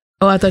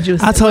 Oh, I thought you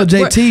was. I told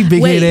JT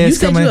big head ass. You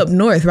said you up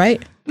north,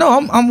 right?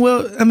 No, I'm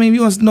well. I mean,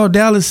 you want to know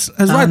Dallas?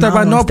 It's right there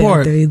by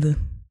Northport.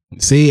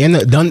 See, and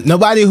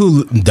nobody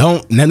who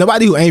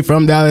ain't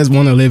from Dallas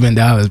want to live in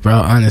Dallas, bro.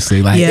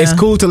 Honestly, like it's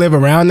cool to live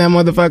around that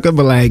motherfucker,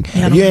 but like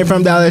if you ain't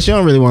from Dallas, you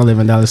don't really want to live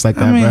in Dallas like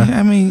that, bro.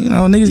 I mean, you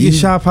know, niggas get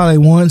shot probably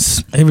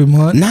once every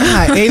month.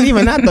 Nah, ain't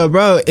even that though,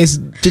 bro. It's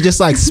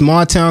just like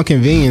small town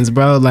convenience,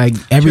 bro. Like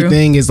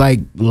everything is like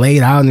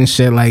laid out and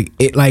shit. Like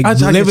it, like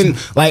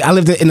I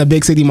lived in a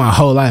big city my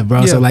whole life,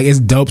 bro. Yeah. So like it's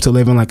dope to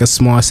live in like a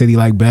small city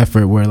like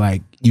Bedford, where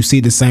like you see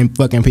the same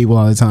fucking people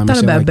all the time. I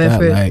thought about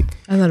Bedford. I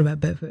thought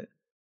about Bedford.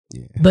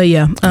 Yeah. But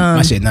yeah,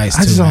 my shit nice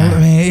too.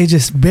 It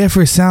just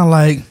Bedford sound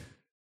like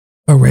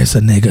arrest a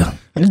nigga.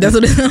 That's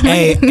what it sounds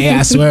like. Hey,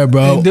 I swear,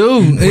 bro.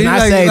 Dude, when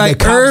I say like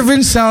the cops,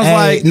 Irvin sounds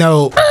like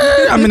no.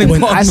 I mean,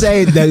 when I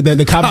say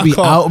the cops be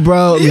out,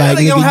 bro, like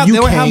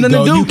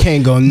nigga, you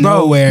can't go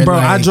nowhere, bro.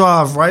 Like, I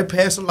drive right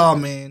past the law,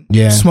 man.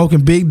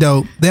 smoking big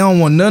dope. They don't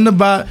want nothing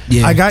about.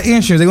 I got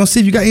insurance. They gonna see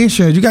if you got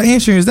insurance. You got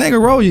insurance. They ain't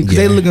gonna roll you because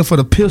they looking for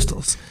the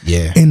pistols.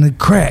 And the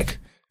crack.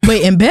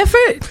 Wait, in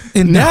Bedford?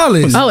 In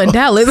Dallas. Oh, in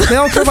Dallas. They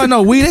don't care about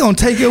no weed. They gonna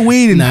take your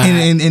weed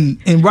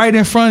and right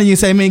in front of you and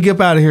say, "Man, get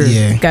up out of here."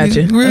 Yeah,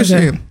 gotcha. Real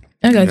shit.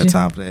 I got you.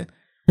 Time for that.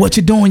 What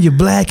you doing? You're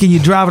black and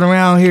you're driving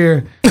around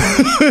here.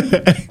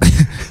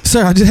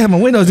 Sir, I just had my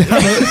windows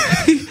down.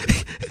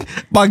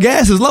 My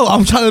gas is low.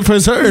 I'm trying to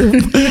preserve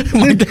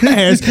my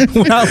gas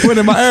without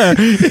putting my air.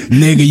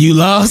 Nigga, you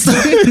lost.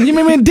 You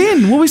remember in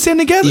Denton when we sitting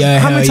together? Yeah,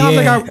 how many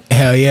times?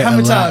 Hell yeah. How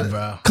many times,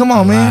 bro? Come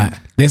on, man.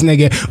 This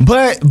nigga,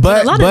 but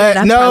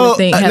no,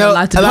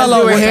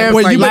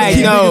 where you better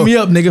keep bigging me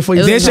up, nigga. For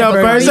this your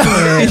first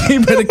time. You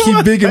better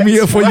keep bigging me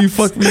up before you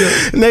fuck me up,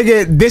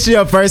 nigga. This is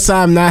your first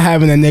time not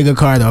having a nigga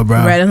car though,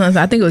 bro. Right,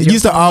 I think it was. You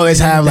used to always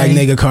have like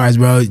nigga cars,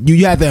 bro.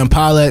 You had the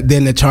Impala,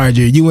 then the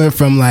Charger. You went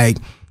from like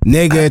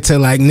nigga to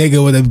like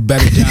nigga with a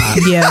better job.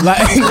 Yeah,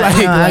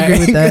 I agree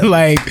with that.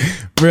 Like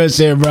real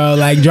shit, bro.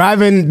 Like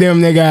driving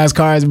them nigga ass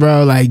cars,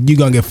 bro. Like you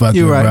gonna get fucked.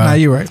 You're right. Bro. Nah,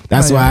 you're right.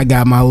 That's why I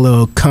got my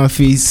little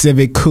comfy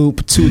Civic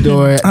Coupe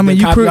 2-door. I mean,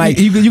 you got bro,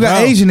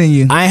 Asian in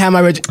you. I ain't have my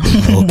rich.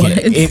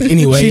 Okay.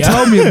 Anyway, she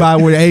told me about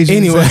where the Asian.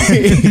 Anyway,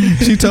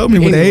 she told me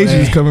where the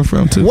Asian is coming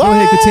from too. What? Go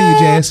ahead,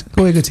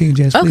 continue,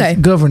 Jazz. Okay,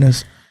 please. Govern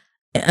us.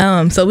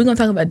 So we're gonna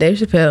talk about Dave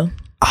Chappelle.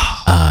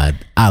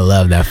 I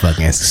love that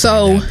fucking.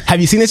 So have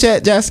you seen it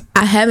yet, Jess?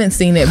 I haven't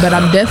seen it, but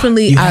I'm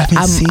definitely.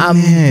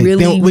 I'm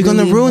really. We're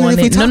gonna ruin it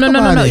if we talk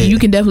about it. You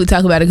can definitely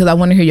talk about it because I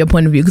want to hear your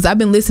point of view. Because I've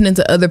been listening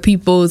to other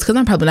people's. Because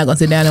I'm probably not gonna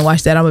sit down and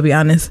watch that. I'm gonna be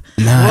honest.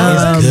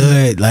 Nah, it's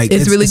good. Like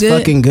it's really good.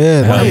 Fucking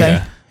good. Okay.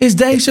 Yeah. It's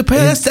Dave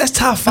Chappelle. That's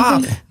top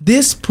 5. Okay.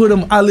 This put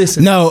him. I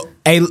listen. No,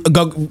 hey,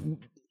 go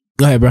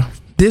ahead, bro.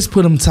 This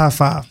put him top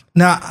 5.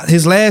 Now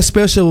his last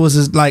special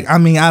was like. I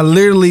mean, I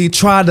literally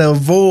tried to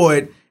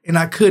avoid. And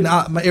I couldn't.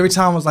 Every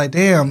time I was like,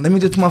 "Damn, let me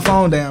just put my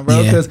phone down,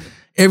 bro." Because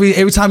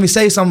every time he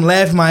say something, I'm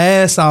laughing my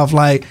ass off.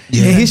 Like, and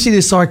his shit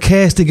is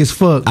sarcastic as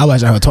fuck. I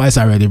watched it twice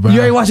already, bro. You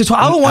already watched it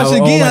twice. I don't watch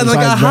it again. I was like,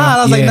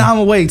 I was like, nah, I'm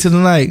gonna wait till the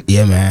night.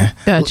 Yeah, man.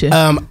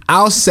 Gotcha.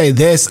 I'll say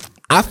this.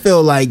 I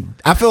feel like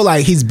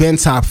he's been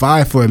top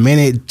 5 for a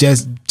minute,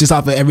 just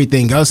off of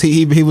everything else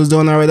he was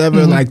doing or whatever.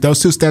 Mm-hmm. Like those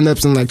 2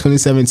 stand-ups in like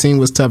 2017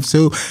 was tough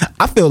too.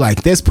 I feel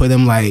like this put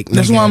him like.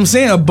 That's what I'm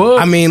saying.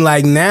 Above. I mean,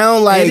 like now,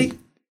 like. Eddie?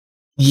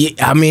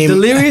 Yeah, I mean,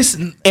 Delirious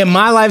in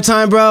my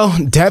lifetime, bro,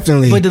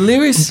 definitely. But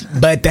Delirious,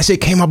 but that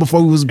shit came out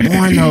before we was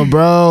born, though,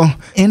 bro.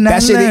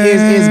 That shit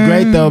is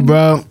great, though,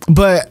 bro.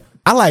 But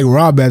I like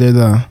Raw better,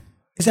 though.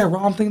 Is that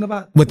Raw I'm thinking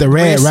about? With the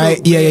red, right?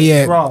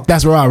 Yeah. Raw.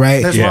 That's Raw,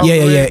 right? That's yeah. Raw.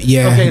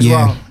 Yeah. Okay, it's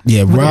Raw.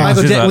 Yeah, Raw.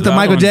 With the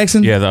Michael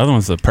Jackson. Yeah, the other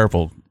one's the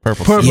purple.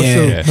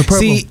 Yeah. The purple.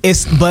 See,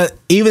 but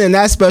even in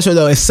that special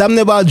though, it's something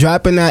about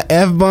dropping that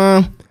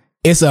F-bomb.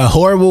 It's a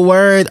horrible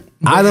word.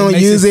 I don't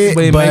use it,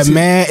 but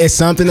man, it's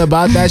something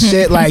about that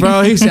shit. Like,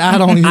 bro, he said I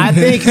don't use it. I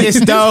think it's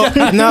dope.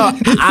 No,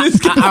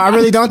 I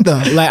really don't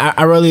though. Like,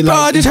 I really like.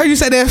 Bro, I just heard you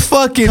say that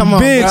fucking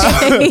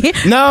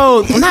bitch.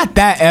 No, not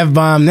that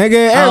F-bomb,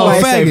 nigga.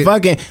 Everybody say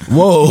fucking.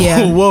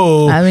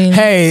 Whoa. I mean,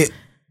 hey,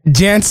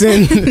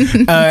 Jensen,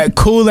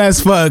 cool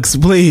as fucks,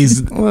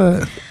 please.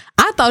 What?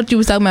 I thought you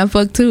was talking about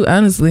fuck too,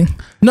 honestly.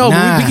 No,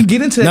 but we can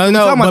get into that.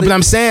 No, but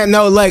I'm saying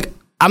no, like.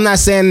 I'm not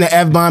saying the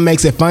F-bomb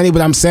makes it funny, but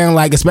I'm saying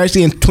like,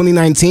 especially in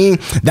 2019,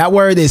 that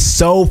word is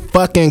so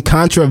fucking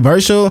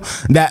controversial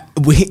that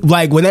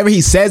like whenever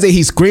he says it,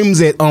 he screams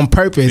it on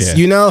purpose,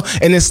 you know?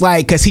 And it's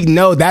like, cause he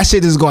know that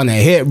shit is gonna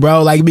hit,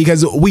 bro. Like,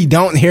 because we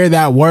don't hear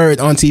that word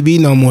on TV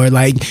no more.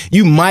 Like,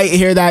 you might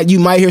hear that, you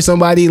might hear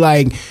somebody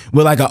like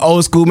with like an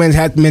old school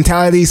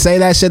mentality say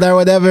that shit or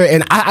whatever.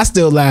 And I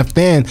still laugh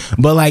then,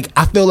 but like,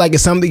 I feel like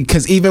it's something,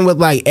 cause even with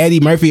like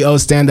Eddie Murphy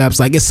old stand-ups,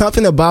 like it's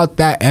something about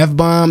that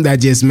F-bomb that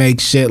just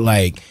makes shit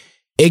like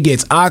it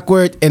gets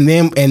awkward and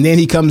then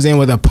he comes in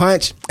with a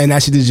punch and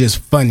that shit is just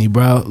funny,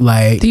 bro.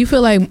 Like, do you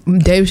feel like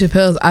Dave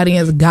Chappelle's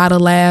audience gotta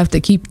laugh to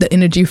keep the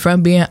energy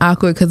from being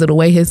awkward because of the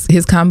way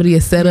his comedy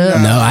is set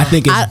up? No, I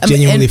think it's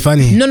genuinely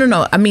funny.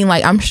 No. I mean,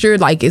 like, I'm sure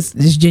like it's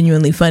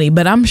genuinely funny,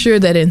 but I'm sure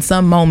that in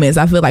some moments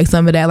I feel like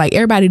some of that, like,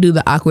 everybody do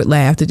the awkward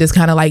laugh to just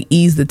kind of like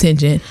ease the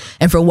tension.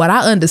 And from what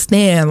I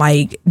understand,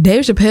 like,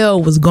 Dave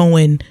Chappelle was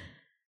going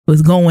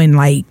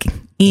like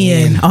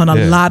on a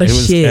lot of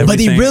shit, but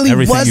he really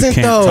wasn't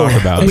though.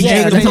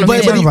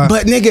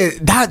 But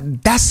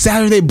nigga, that's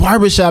Saturday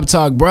barbershop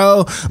talk,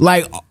 bro.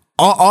 Like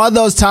all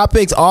those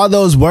topics, all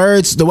those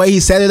words, the way he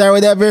said it or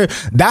whatever,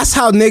 that's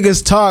how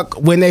niggas talk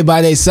when they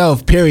by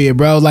themselves, period,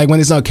 bro. Like when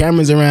there's no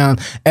cameras around.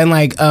 And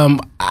like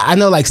I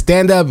know like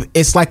stand up,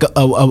 it's like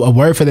a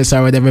word for this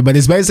or whatever, but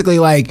it's basically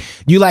like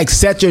you like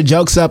set your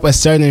jokes up a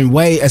certain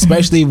way,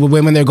 especially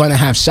when they're going to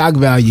have shock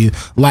value.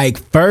 Like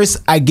first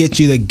I get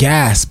you to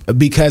gasp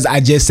because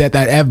I just said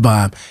that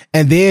F-bomb,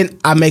 and then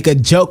I make a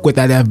joke with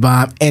that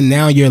F-bomb, and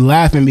now you're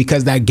laughing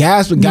because that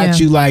gasp got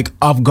you like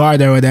off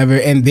guard or whatever,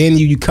 and then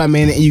you come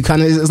in and you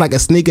kind of, it's like a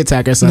sneak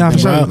attack or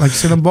something, bro. Like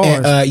sitting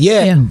bars.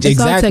 And,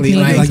 exactly.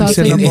 It's all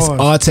technique. It's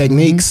all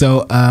technique.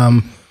 So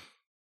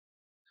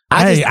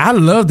I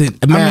loved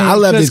it, man. I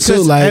loved it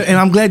too. Like, and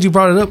I'm glad you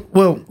brought it up.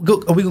 Well,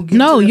 are we gonna get?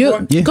 No,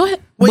 go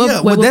ahead.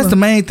 Well, that's the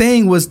main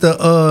thing was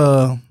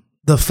the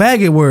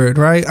faggot word,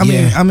 right?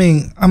 I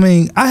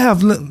mean, I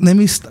have. Let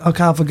me.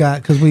 Okay, I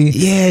forgot because we.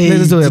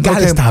 Let's do it. You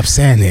gotta stop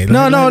saying it.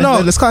 No.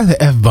 Let's call it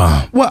the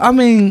F-bomb. Well, I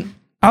mean,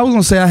 I was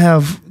gonna say I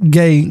have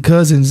gay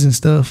cousins and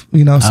stuff, so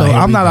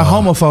I'm not a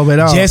homophobe at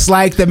all. Just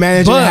like the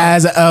manager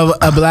has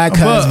a black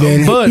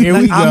husband. But here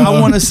we go.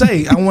 I want to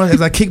say,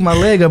 as I kick my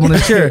leg up on the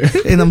chair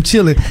and I'm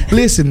chilling.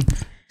 Listen,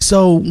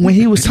 so when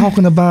he was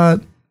talking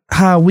about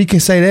how we can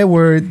say that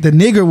word, the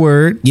nigger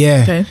word,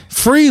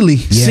 freely,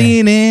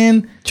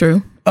 CNN,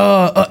 true,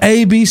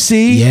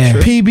 ABC,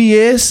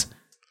 PBS.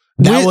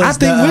 I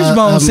think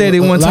Wishbone said it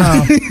one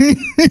time.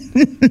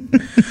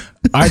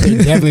 Arthur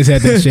definitely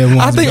said that shit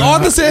once. I think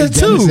Arthur said it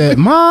too. Said,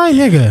 my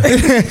nigga.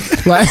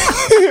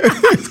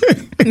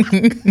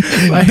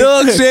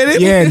 Doug said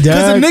it. Yeah, Doug.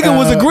 Because the nigga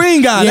was a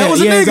green guy. That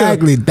was a nigga.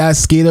 Exactly. That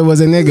Skeeter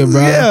was a nigga,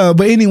 bro. Yeah,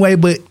 but anyway,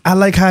 I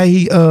like how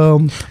he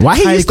why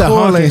he used to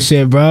honk and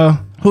shit, bro.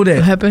 Who that?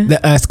 What happened?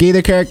 The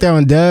Skeeter character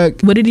on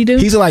Doug. What did he do?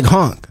 He's like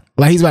honk.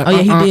 Like he's like,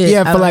 he did.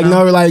 Yeah, for like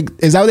no, like,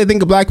 is that what they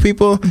think of black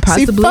people?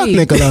 Possibly. See, fuck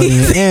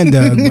Nickelodeon and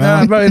Doug,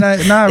 bro. Nah,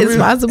 bro, it's real.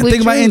 possibly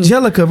Think true. about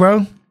Angelica,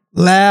 bro.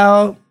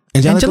 Loud.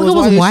 Angelica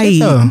was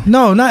white.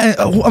 No, not.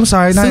 I'm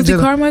sorry, not Susie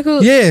Angelica.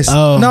 Carmichael. Yes.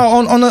 Oh. No,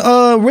 on the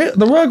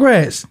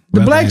Rugrats,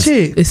 the black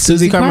chick. It's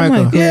Susie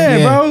Carmichael.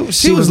 Yeah, bro.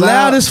 She was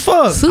loud as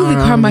fuck. Susie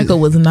Carmichael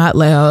was not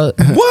loud.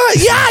 What?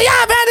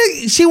 Yeah, man.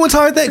 She went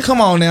hard that. Come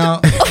on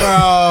now,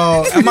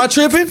 bro. Am I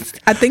tripping?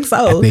 I think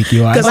so. I think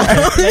you are.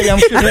 Maybe I'm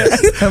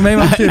tripping.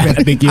 Maybe I'm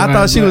tripping. I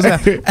thought she was.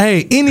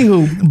 Hey,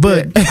 anywho,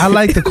 but I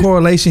like the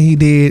correlation he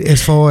did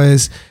as far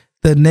as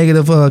the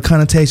negative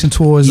connotation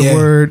towards the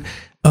word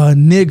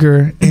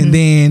nigger and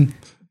then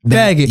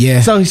faggot.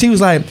 Yeah. So she was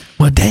like,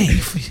 "Well,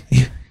 Dave,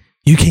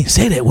 you can't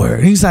say that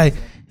word." He's like,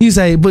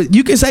 "But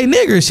you can say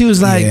nigger." She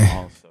was like,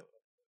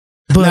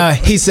 But no,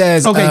 he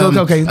says, okay,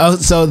 okay. Oh,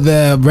 so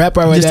the rep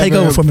or whatever take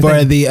over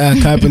for the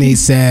company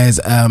says,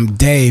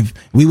 Dave,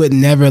 we would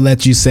never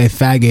let you say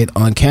faggot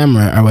on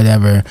camera or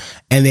whatever.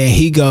 And then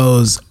he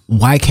goes,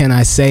 why can't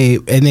I say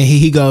it? And then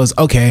he goes,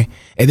 okay.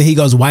 And then he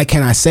goes, why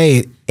can't I say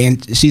it?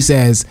 And she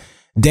says,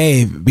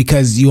 Dave,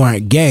 because you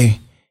aren't gay.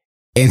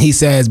 And he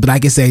says, but I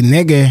can say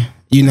nigger,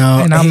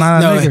 And I'm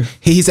not a nigger.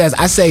 He says,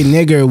 I say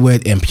nigger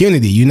with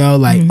impunity,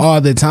 like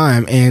all the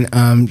time.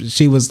 And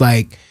she was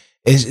like,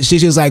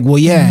 she was like, well,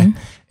 yeah. And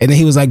then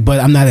he was like, but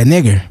I'm not a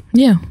nigger.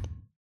 Yeah.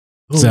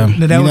 So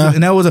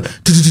that was a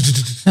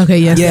okay,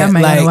 yes, yeah, I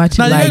might watch it.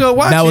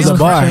 That was a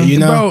bar,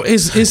 bro.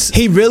 It's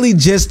he really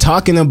just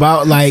talking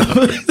about like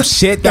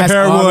shit that's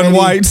heroin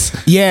whites.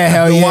 Yeah,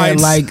 hell yeah,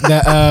 whites. Like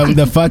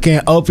the fucking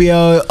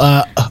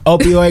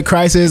opioid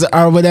crisis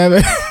or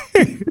whatever.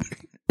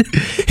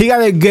 He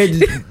got a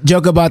good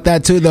joke about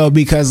that too, though,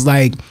 because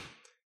like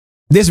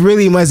this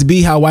really must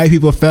be how white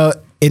people felt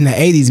in the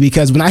 80s,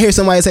 because when I hear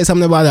somebody say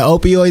something about an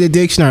opioid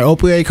addiction or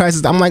opioid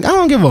crisis, I'm like, I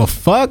don't give a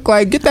fuck.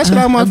 Like, get that shit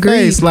out of my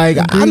face. Like,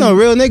 I know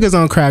real niggas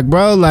on crack,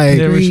 bro. Like,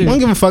 I don't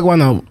give a fuck about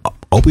no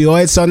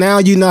opioids. So now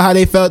you know how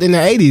they felt in the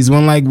 80s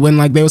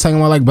when they was talking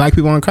about like black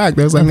people on crack.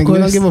 They was like, nigga, we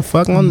don't give a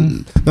fuck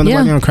on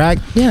nobody on crack.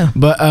 Yeah.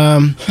 But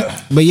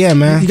yeah,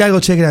 man. You gotta go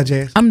check it out,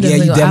 Jazz. I'm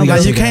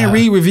definitely you can't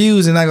read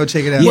reviews and not go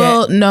check it out.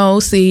 Well, no,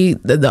 see,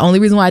 the only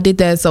reason why I did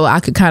that so I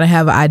could kind of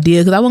have an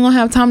idea, because I wasn't gonna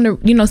have time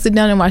to sit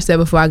down and watch that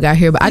before I got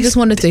here. But I just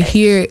wanted to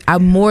hear. I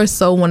more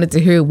so wanted to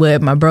hear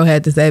what my bro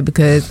had to say,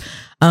 because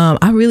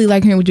I really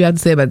like hearing what you have to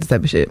say about this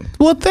type of shit.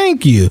 Well,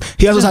 thank you.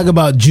 He also talked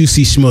about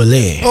Juicy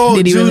Smollett. Oh,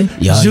 did he really?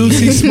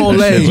 Juicy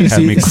Smollett.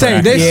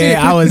 Say that shit.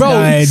 I was bro,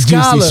 dying.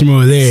 Juicy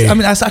Smollett. I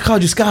mean, I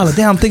called you Scholar.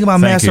 Damn, I'm thinking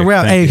about Master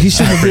Rap. Hey, he's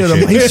shooting a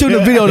video. He's shooting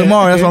a video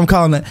tomorrow. That's what I'm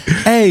calling it.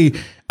 Hey,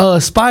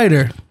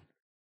 Spider.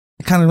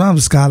 It kind of rhymes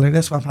with Scholar.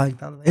 That's what I probably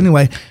thought of it.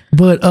 Anyway,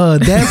 but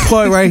that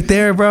part right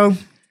there, bro.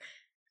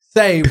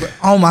 Say,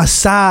 on my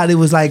side, it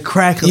was like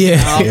cracker.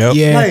 Yeah.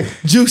 Like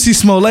Juicy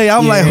Smollett.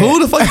 I'm like,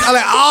 who the fuck? I'm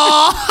like,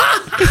 oh.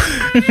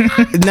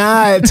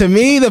 Nah, to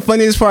me, the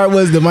funniest part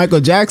was the Michael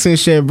Jackson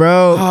shit,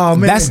 bro. Oh,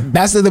 man.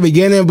 That's at the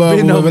beginning,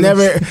 but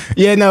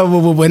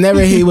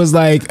whenever he was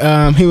like,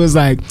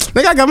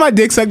 nigga, I got my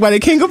dick sucked by the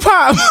King of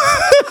Pop.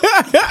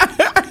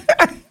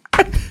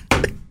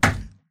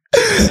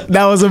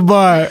 That was a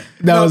bar.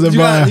 You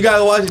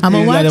gotta watch it. I'm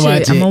gonna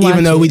watch it.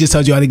 Even though we just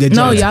told you how to get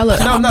No, jokes. y'all look.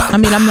 No. I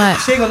mean, I'm not.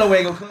 She ain't gonna know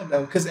where it gonna come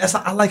though, because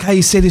I like how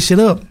you set this shit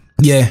up.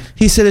 Yeah,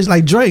 he said it's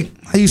like Drake.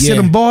 How you set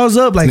them bars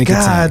up, like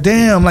god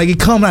damn, like he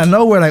come out of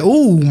nowhere, like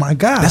oh my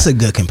god. That's a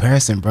good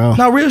comparison, bro.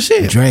 No real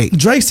shit.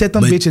 Drake set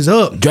them bitches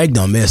up. Drake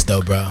don't miss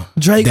though, bro.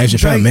 Drake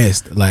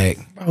missed. Like,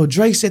 bro,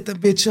 Drake set the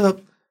bitch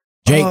up.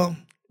 Drake,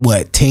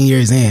 what 10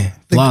 years in,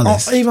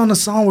 flawless. Even on the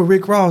song with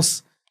Rick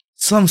Ross.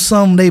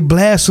 Some they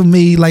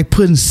blasphemy like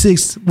putting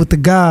 6 with the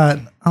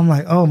God. I'm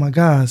like, oh my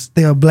gosh,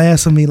 they are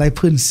blasphemy like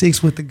putting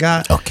 6 with the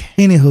God. Okay.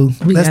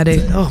 Anywho, we got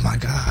it. Oh my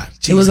God.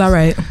 It was all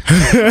right.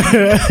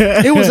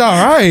 It was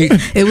all right.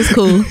 It was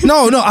cool.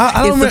 No,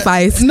 I don't. It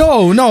sufficed.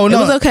 No. It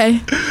was okay.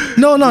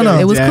 No.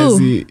 It was cool.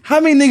 How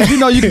many niggas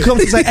you can come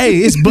to say, hey,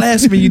 it's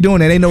blasphemy you doing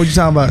that? They know what you're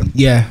talking about.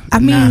 Yeah. I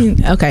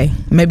mean, okay,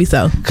 maybe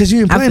so. Because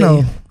you ain't playing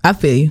on. I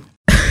feel you.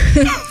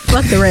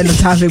 Fuck the random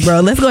topic,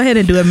 bro. Let's go ahead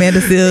and do Amanda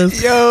Seales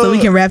so we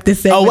can wrap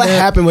this segment. Oh, what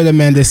happened with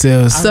Amanda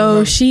Seales?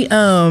 So she,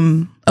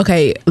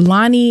 okay,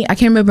 Lonnie, I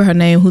can't remember her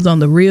name, who's on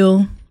The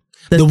Real.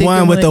 The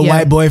one with the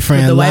white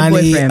boyfriend. The white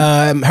Lonnie,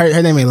 boyfriend.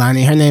 Her name ain't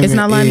Lonnie. Her name it's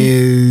not Lonnie.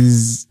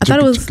 is... I thought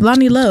it was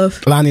Lonnie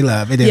Love. Lonnie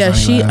Love. It is. Yeah, Lonnie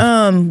she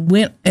Love.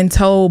 went and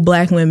told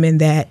black women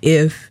that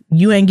if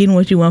you ain't getting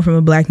what you want from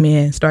a black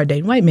man, start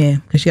dating white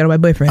men because she got a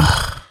white boyfriend.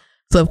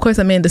 So of course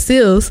Amanda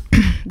Seales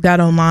got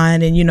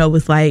online and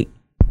was like,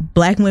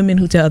 black women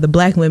who tell other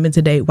black women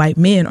to date white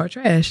men are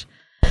trash.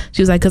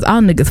 She was like, because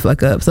all niggas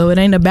fuck up. So it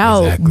ain't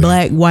about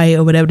black, white,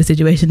 or whatever the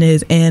situation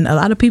is. And a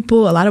lot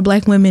of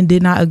black women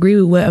did not agree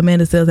with what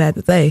Amanda Seales had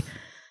to say.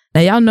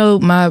 Now, y'all know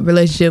my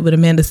relationship with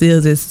Amanda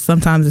Seales is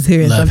sometimes it's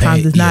here and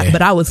sometimes it's not. Yeah.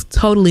 But I was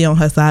totally on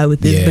her side with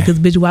this because,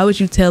 bitch, why would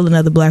you tell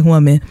another black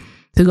woman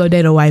to go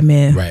date a white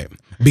man? Right.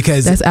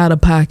 Because that's out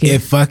of pocket.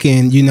 If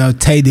fucking,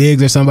 Tay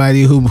Diggs or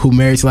somebody who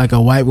married to like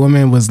a white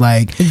woman was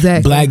like,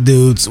 black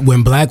dudes,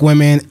 when black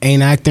women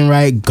ain't acting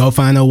right, go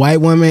find a white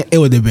woman, it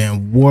would have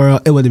been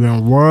World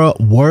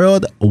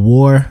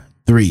War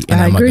III.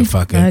 I agree.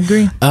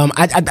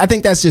 I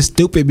think that's just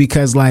stupid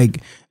because like,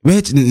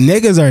 bitch,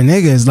 niggas are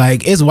niggas.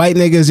 Like, it's white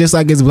niggas just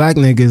like it's black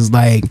niggas.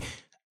 Like,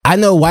 I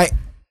know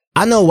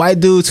white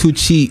dudes who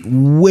cheat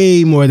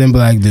way more than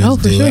black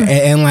dudes do. Sure.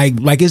 And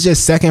like it's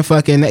just second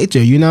fucking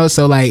nature,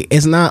 So like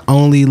it's not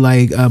only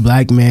like a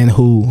black man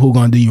who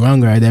gonna do you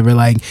wrong or whatever.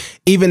 Like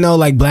even though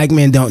like black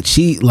men don't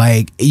cheat,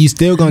 like you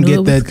still gonna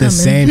get the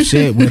same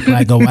shit with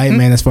like a white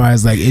man as far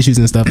as like issues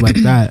and stuff like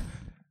that.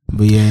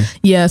 But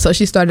yeah. So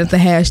she started the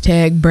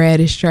hashtag Brad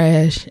is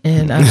trash,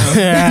 and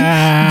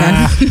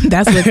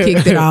that's what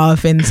kicked it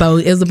off. And so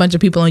it was a bunch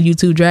of people on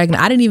YouTube dragging.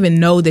 I didn't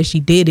even know that she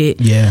did it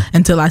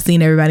until I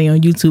seen everybody on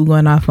YouTube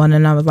going off on it.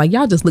 And I was like,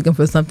 y'all just looking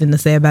for something to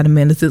say about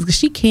Amanda Seales because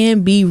she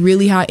can be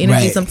really high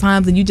energy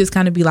sometimes, and you just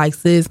kind of be like,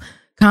 sis,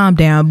 calm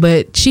down.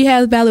 But she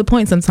has valid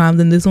points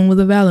sometimes, and this one was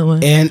a valid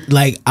one. And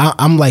like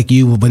I'm like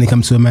you when it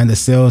comes to Amanda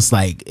Seales,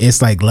 like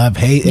it's like love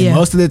hate, and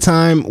most of the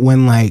time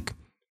when like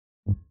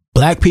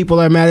black people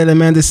are mad at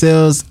Amanda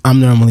Seales, I'm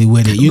normally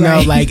with it.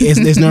 Know, like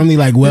it's normally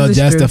like well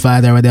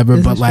justified or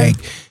whatever. But like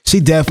she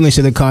definitely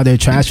should have called her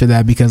trash for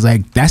that because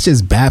like that's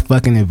just bad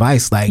fucking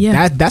advice. Like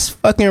that's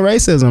fucking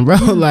racism, bro.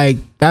 Like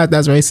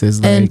that's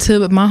racist. Like, and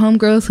to my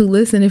homegirls who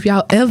listen, if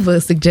y'all ever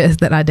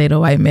suggest that I date a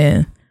white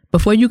man,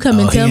 before you come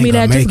and tell me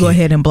that, just go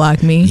ahead and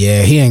block me.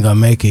 Yeah, he ain't gonna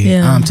make it.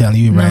 Yeah. I'm telling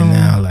you right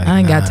now. Like I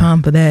ain't got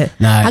time for that.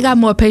 I got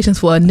more patience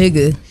for a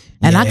nigga.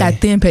 And I got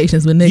thin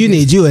patience with niggas. You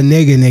need a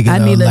nigga. I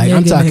need a like, nigga.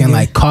 I'm talking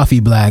like coffee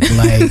black,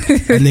 like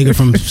a nigga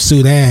from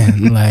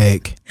Sudan,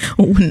 like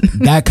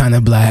that kind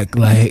of black,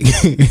 like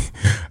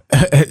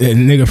a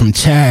nigga from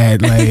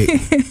Chad, like.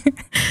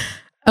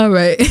 All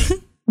right,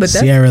 but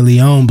Sierra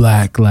Leone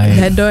black, like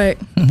that dark.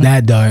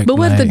 That dark. But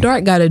what the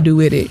dark got to do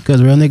with it?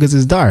 Because real niggas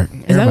is dark.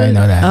 Everybody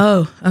know that.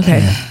 Oh, okay,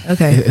 yeah.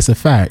 Okay. It's a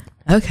fact.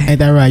 Okay. Ain't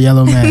that right,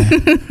 yellow man?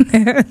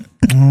 I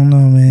don't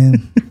know,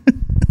 man.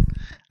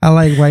 I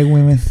like white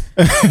women.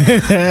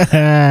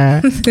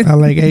 I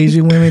like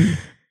Asian women.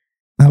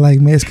 I like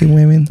Mexican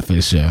women. For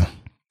sure.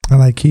 I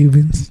like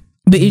Cubans.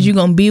 But is you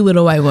gonna be with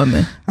a white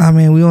woman? I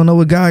mean, we don't know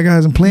what God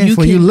got in plan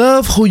for. You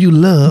love who you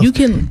love. You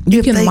can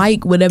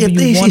like whatever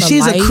you want to like. If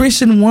she's a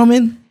Christian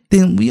woman,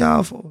 then we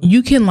all for it.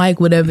 You can like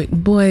whatever,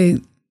 boy.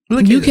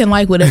 You can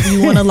like whatever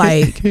you want to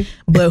like,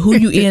 but who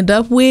you end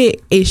up with,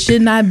 it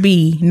should not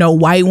be no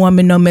white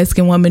woman, no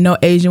Mexican woman, no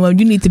Asian woman.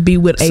 You need to be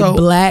with a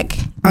black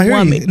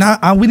woman.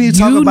 Now, we need to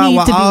talk about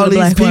why all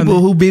these people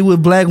who be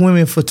with black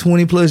women for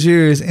 20 plus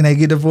years and they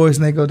get divorced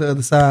and they go to the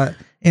other side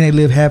and they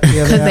live happily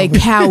ever after. Because they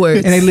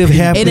cowards. And they live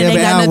happily ever after. It ain't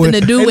got nothing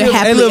to do with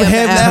happily ever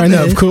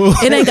after. Cool.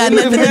 It ain't got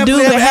nothing to do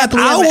with happily ever after.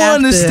 I want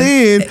to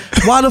understand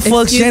why the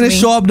fuck Shannon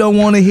Sharpe don't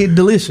want to hit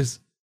Delicious.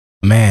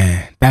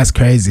 Man, that's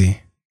crazy.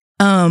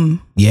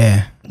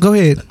 Yeah. Go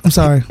ahead. I'm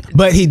sorry,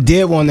 but he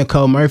did want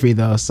Nicole Murphy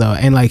though. So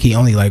and like he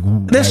only like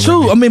that's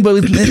true. Women. I mean,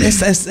 but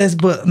that's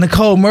but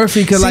Nicole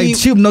Murphy because like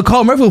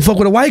Nicole Murphy will fuck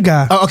with a white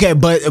guy. Okay,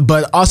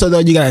 but also though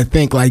you gotta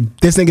think like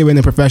this nigga been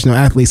a professional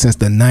athlete since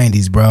the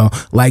 90s, bro.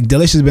 Like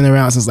Delicious been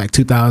around since like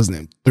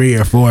 2003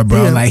 or 4,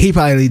 bro. Yeah. Like he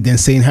probably done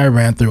seen her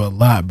ran through a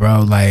lot,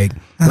 bro. Like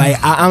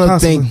I don't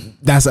think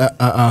that's a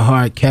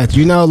hard catch.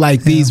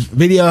 Like these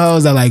video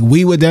hoes that like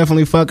we would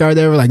definitely fuck or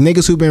whatever. Like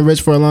niggas who been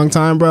rich for a long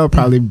time, bro,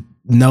 probably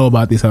know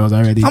about these hoes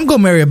already. I'm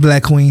gonna marry a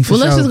black queen for sure.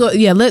 Let's just go.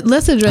 Yeah,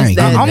 let's address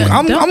that.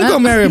 I'm gonna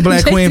marry a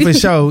black queen for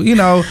sure.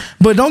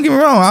 But don't get me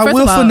wrong, I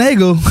will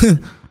finagle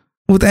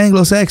with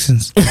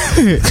Anglo-Saxons.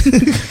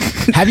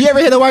 Have you ever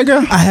hit a white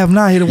girl? I have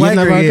not hit a white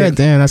girl yet.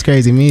 Damn, that's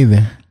crazy. Me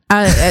either.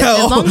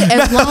 As long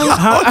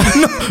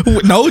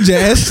no,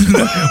 Jazz.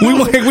 We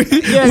don't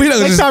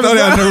just throw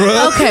that on the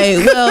rug.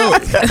 Okay, well,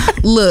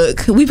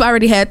 look, we've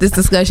already had this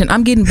discussion.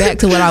 I'm getting back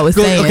to what I was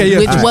saying,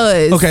 which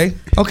was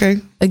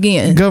okay.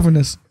 Again,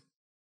 governance.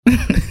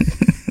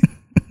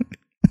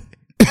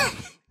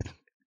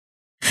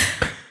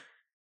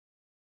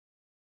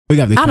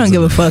 I don't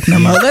give a fuck no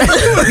more.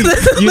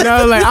 You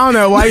know, like, I don't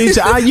know why you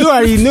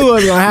already knew it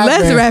was gonna happen.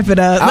 Let's wrap it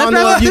up. I don't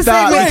know if you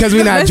thought because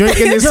we're not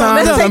drinking this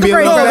time it's gonna be a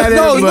little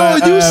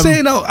repetitive. You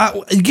say no.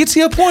 Get to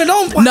your point.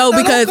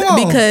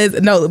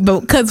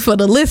 Because for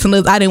the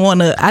listeners, I didn't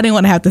want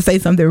to have to say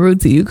something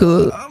rude to you.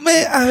 Cool,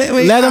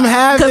 man. Let him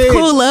have it. Because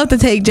Cool love to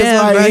take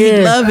jabs, bro.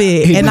 He love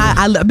it, and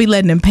I be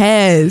letting him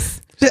pass.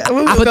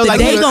 But the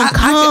day gonna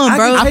come,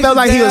 bro. I felt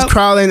like he was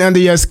crawling under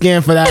your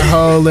skin for that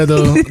whole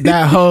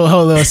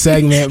little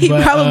segment. He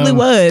probably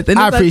was. And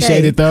I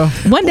appreciate it though.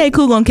 One day,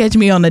 Cool gonna catch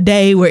me on a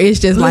day where it's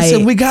just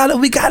like we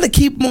gotta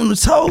keep him on the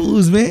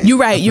toes, man. You're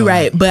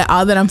right. But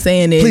all that I'm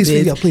saying is,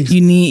 please.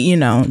 You need,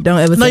 don't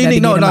ever say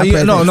that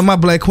again. No, my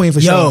black queen for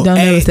sure. Don't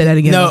ever say that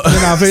again. No. And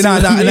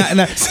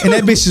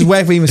that bitch is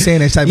whack for even saying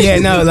that type of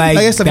shit. No, like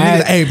that's something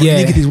like, hey, bro,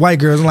 you get these white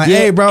girls. I'm like,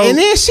 hey, bro. And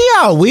then she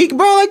all weak,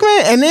 bro. Like,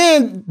 man. And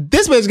then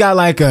this bitch got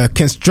like a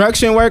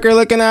construction worker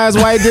looking ass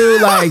white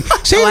dude. Like,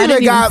 she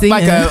even got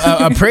like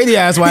a pretty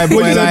ass white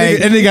boy.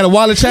 Like, and they got a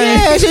wallet chain.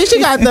 Yeah, she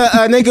got the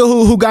nigga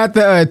who got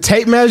the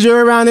tape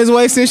measure around his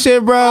waist and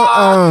shit,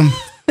 bro.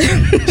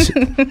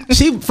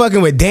 She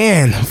fucking with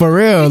Dan for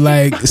real,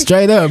 like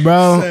straight up,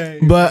 bro.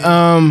 But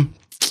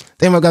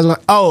then what guys going?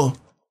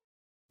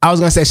 I was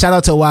gonna say shout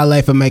out to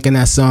Wale for making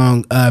that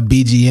song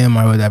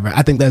BGM or whatever.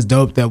 I think that's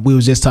dope that we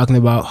was just talking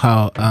about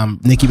how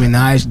Nicki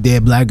Minaj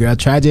did Black Girl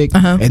Tragic,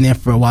 and then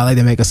for Wale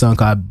to make a song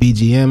called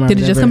BGM or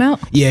Did it just come out?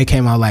 Yeah, it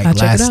came out like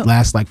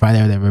last like Friday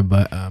or whatever,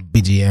 but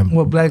BGM.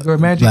 What, Black Girl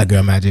Magic? Black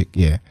Girl Magic,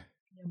 yeah.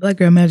 Black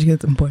Girl Magic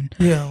is important.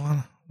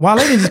 Yeah. Wale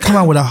didn't just come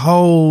out with a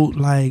whole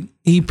like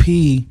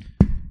EP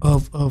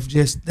of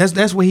just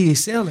that's what he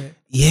excel at.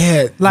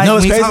 Yeah, like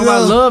when he's talking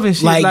about love and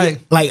shit.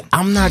 Like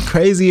I'm not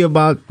crazy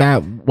about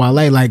that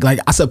Wale. Like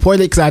I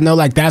support it because I know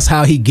like that's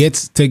how he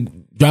gets to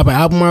drop an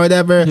album or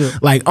whatever. Yeah.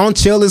 Like On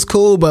Chill is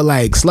cool, but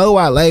like Slow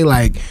Wale,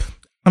 like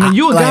I mean,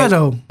 you a guy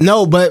though.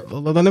 No, but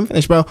let me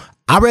finish, bro.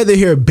 I'd rather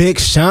hear Big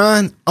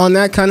Sean on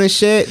that kind of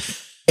shit.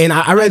 And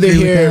I rather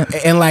hear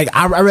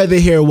I rather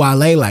hear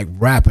Wale like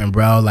rapping,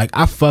 bro. Like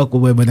I fuck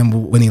with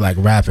him when he like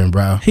rapping,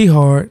 bro. He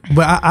hard,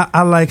 but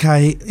I like how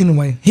he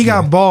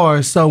got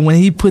bars. So when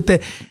he put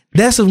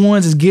that's the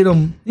ones that get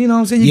him. You know what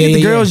I'm saying? You get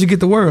the girls, you get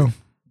the world.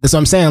 That's what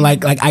I'm saying.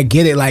 Like I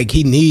get it. Like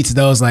he needs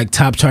those like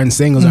top charting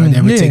singles or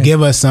whatever to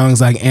give us songs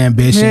like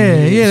Ambition.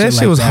 Yeah, that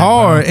shit was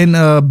hard. Bro.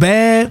 And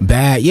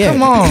Bad. Yeah,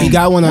 come on. He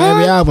got one on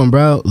every album,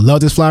 bro.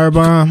 Lotus Flower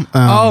Bomb.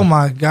 Oh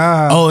my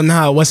god. Oh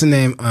no, what's the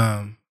name?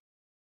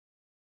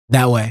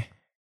 That Way.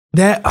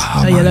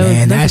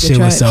 That shit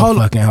was so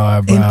fucking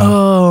hard,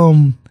 bro.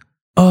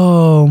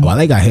 And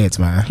they got hits,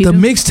 man. The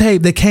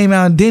mixtape that came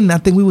out I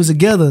think we was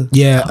together.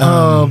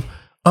 Yeah.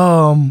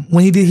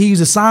 When he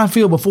used a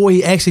Seinfeld before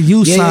he actually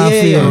used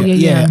Seinfeld.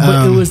 Yeah.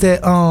 But it was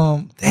that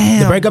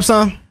the breakup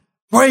song.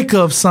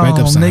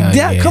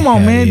 Come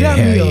on, man.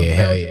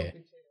 Hell yeah.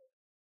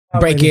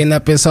 Breaking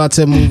up is hard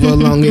to move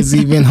along is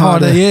even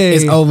harder.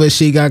 It's over,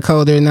 she got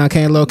colder, now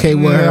can't locate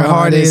where her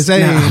heart is.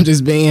 Now I'm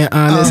just being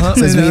honest,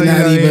 since we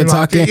not even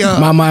talking.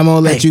 My mind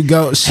won't let you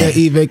go. Should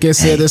even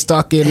consider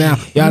stalking now.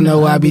 Y'all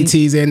know I be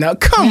teasing. Now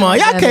come on,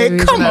 y'all can't.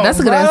 Come on,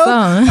 that's a good ass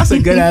song. That's a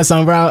good ass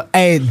song, bro.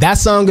 Hey, that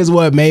song is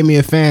what made me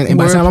a fan. And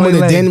by the time I went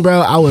to Den, bro,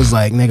 I was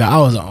like, nigga, I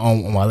was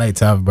on my late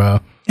tough, bro.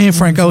 And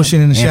Frank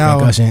Ocean in the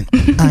shower.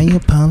 I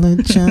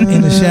apologize.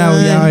 In the shower,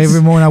 y'all.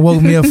 Every morning I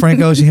woke me up, Frank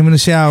Ocean, him in the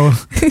shower.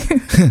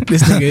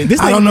 This nigga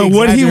I don't know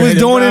what he was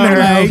doing in there,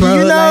 like, bro.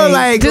 You know,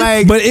 like,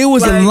 but it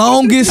was the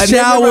longest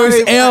showers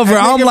ever.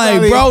 I'm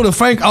like, bro, the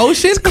Frank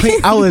Ocean.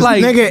 I was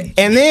like, nigga,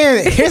 and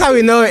then here's how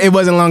we know it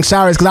wasn't long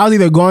showers because I was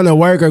either going to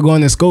work or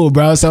going to school,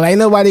 bro. So ain't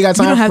nobody got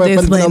time for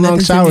no long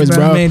showers,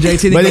 bro. Man,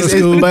 JT didn't go to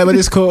school, but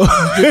it's cool.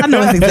 I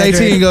know it's JT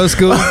didn't go to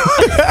school.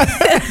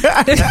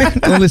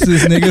 Don't listen to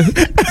this nigga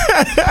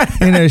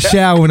in there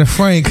showering a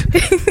Frank.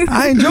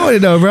 I enjoyed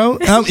it though, bro.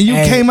 You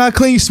came out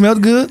clean, you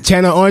smelled good.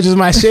 Channel Orange is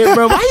my shit,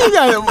 bro. Why you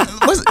got?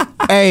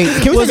 Hey,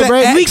 can we take a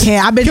break? We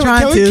can. I've been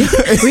trying to.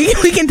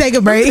 We can take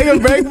a break. Take a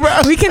break,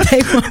 bro. We can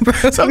take one, bro.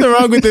 Something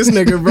wrong with this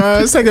nigga, bro.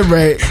 Let's take a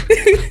break.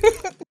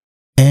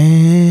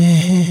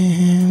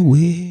 And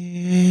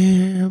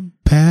we're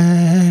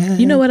back.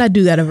 You know what? I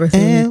do got a verse.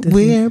 And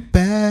we're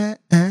back.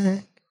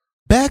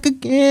 Back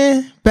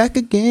again. Back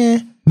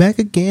again. Back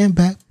again.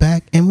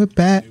 Back. And we're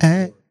back.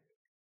 Back.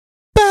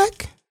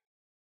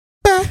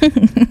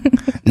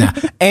 Nah.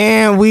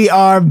 And we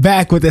are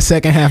back with the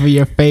second half of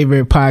your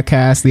favorite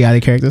podcast, the Out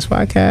of Characters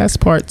Podcast,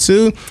 Part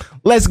 2.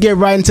 Let's get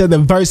right into the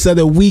verse of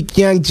the week.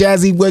 Young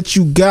Jazzy, what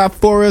you got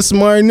for us,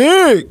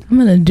 Marnick? I'm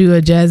going to do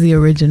a Jazzy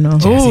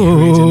original.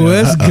 Ooh,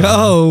 let's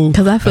go.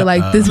 Because I feel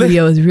like this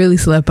video is really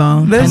slept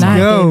on. Let's and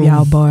go. I gave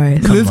y'all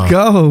bars. Let's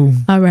go.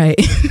 All right.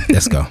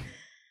 Let's go.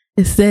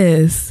 It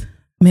says,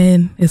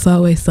 man, it's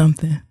always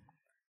something.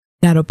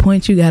 Gotta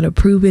point, you gotta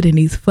prove it, and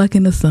these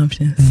fucking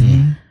assumptions.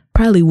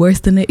 Probably worse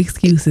than the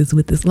excuses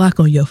with this lock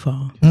on your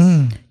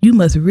phone. You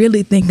must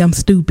really think I'm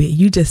stupid.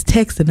 You just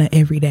texting her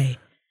every day.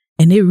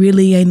 And it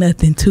really ain't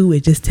nothing to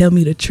it. Just tell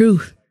me the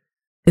truth.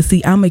 Cause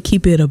see, I'ma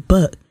keep it a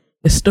buck.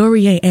 The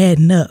story ain't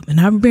adding up. And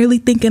I'm really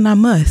thinking I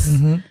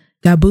must.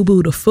 Got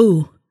boo-boo the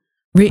fool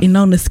written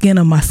on the skin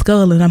of my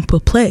skull, and I'm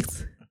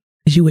perplexed.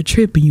 Cause you a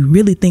trip and you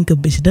really think a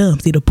bitch dumb.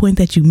 See the point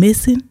that you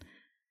missing?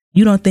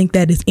 You don't think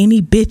that it's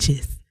any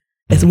bitches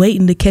that's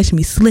waiting to catch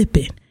me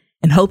slipping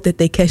and hope that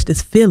they catch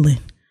this feeling.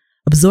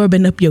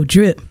 Absorbing up your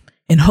drip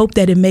and hope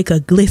that it make her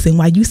glisten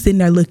while you sitting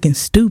there looking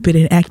stupid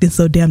and acting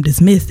so damn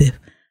dismissive.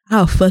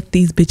 I'll fuck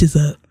these bitches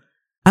up.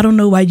 I don't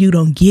know why you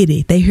don't get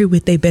it. They here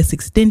with their best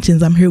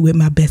extensions. I'm here with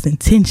my best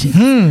intentions.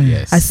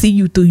 Yes. I see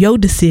you through your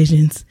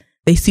decisions.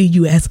 They see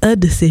you as a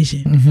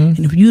decision.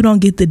 And if you don't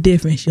get the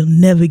difference, you'll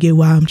never get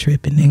why I'm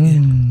tripping,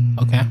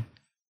 nigga.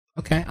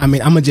 Okay. I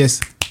mean, I'm gonna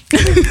just.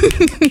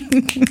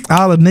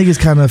 All the niggas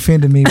kind of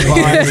offended me.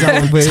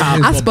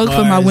 I spoke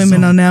for my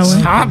women on that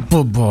one. Top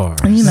of bars.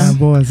 You know,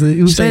 boys.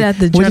 straight out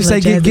the What you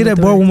say? Get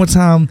that boy one more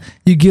time.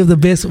 You give the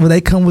best. Well,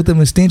 they come with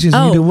them extensions.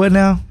 You do what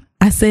now?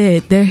 I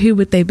said they're here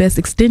with their best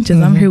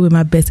extensions. I'm here with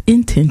my best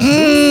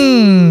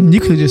intentions.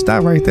 You could just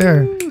stop right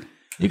there.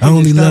 I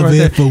only love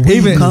it for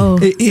women.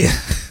 Cold.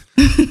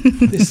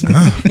 This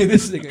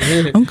nigga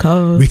here. I'm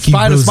cold.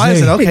 Spider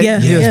said, okay.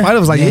 Yeah. Spider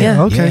was like,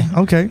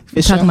 okay.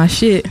 Talking my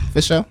shit.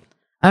 For sure.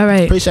 All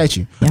right. Appreciate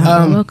you. You're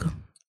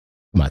welcome.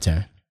 My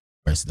turn.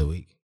 First of the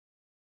week.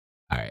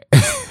 All right.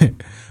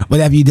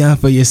 What have you done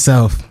for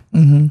yourself?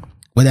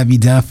 What have you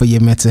done for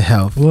your mental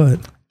health?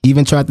 What?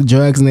 Even tried the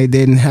drugs and they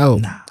didn't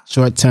help.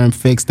 Short-term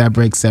fix that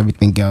breaks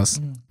everything else.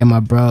 And my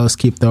bros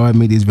keep throwing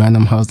me these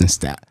random hoes and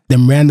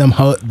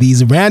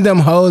these random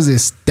hoes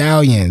is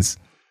stallions.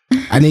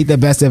 I need the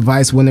best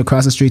advice when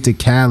across the street to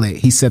Khaled.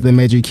 He said the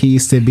major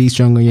keys to be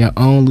strong on your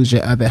own, lose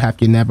your other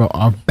half, you're never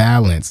off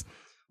balance.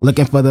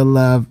 Looking for the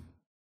love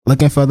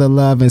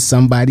in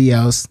somebody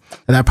else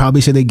that I probably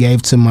should have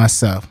gave to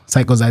myself.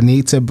 Cycles I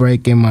need to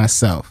break in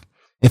myself.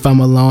 If I'm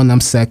alone,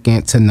 I'm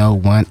second to no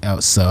one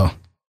else. So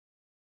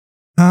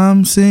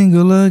I'm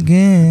single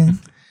again.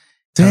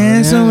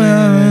 Dance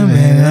around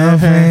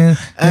and friend.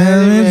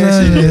 I'm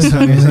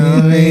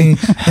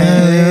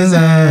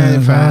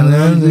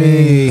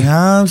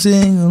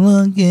single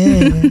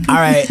again. All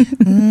right,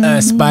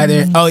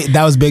 Spider. Oh,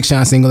 that was Big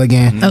Sean single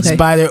again. Okay.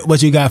 Spider,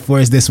 what you got for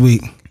us this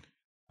week?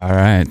 All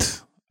right.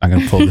 I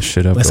gotta pull this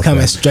shit up. What's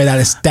coming straight out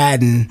of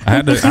Staten?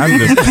 I'm just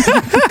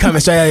Coming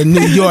straight out of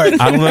New York.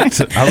 I looked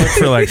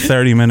for like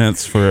 30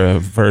 minutes for a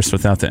verse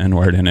without the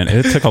N-word in it.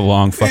 It took a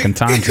long fucking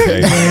time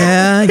today.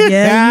 Yeah, you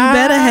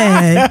better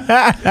have.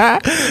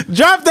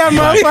 Drop that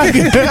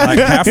motherfucker. Like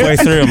halfway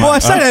through, Boy,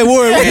 say that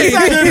word.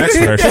 next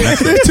verse.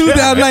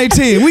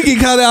 2019. We can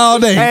call it all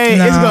day. Hey,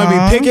 it's gonna be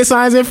picket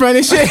signs in front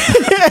of shit.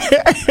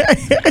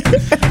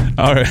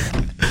 All right.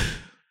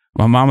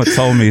 My mama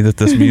told me that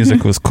this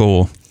music was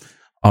cool.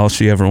 All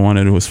she ever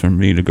wanted was for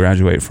me to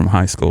graduate from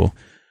high school.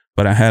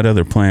 But I had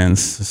other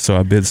plans, so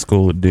I bid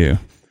school adieu.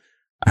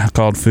 I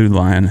called Food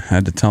Lion,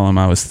 had to tell him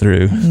I was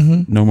through.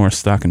 No more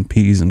stocking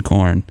peas and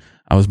corn.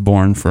 I was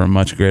born for a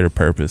much greater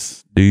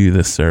purpose. Do you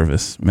this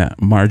service.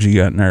 Margie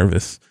got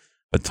nervous,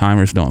 but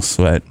timers don't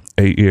sweat.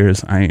 8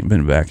 years, I ain't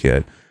been back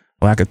yet.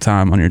 Lack of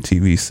time on your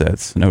TV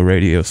sets. No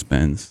radio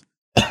spins.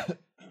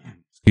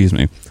 Excuse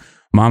me.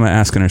 Mama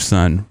asking her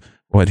son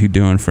what he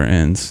doing for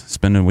ends.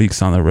 Spending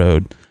weeks on the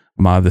road.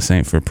 Ma, this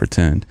ain't for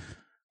pretend.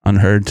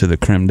 Unheard to the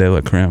creme de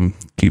la creme.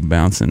 Keep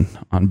bouncing.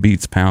 On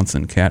beats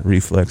pouncing. Cat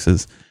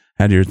reflexes.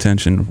 Had your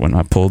attention when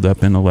I pulled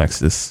up in a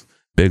Lexus.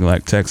 Big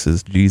like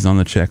Texas. G's on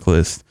the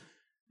checklist.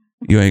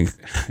 You ain't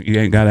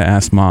gotta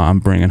ask Ma. I'm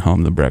bringing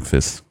home the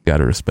breakfast.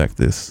 Gotta respect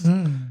this.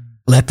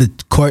 Let the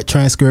court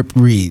transcript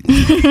read.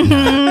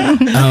 That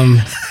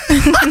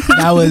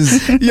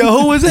was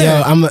Yo, who was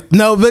that?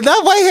 No, but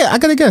that way here. I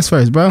gotta guess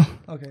first, bro.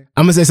 Okay.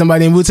 I'm gonna say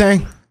somebody in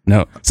Wu-Tang.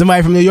 No.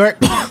 Somebody from New York.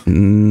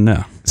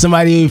 No.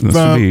 Somebody This would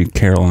from be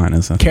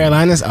Carolinas. I think.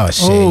 Carolinas. Oh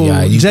shit,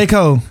 yeah. J.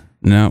 Cole.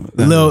 No.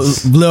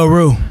 Lil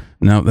Rue.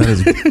 No, that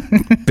is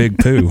Big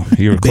Pooh.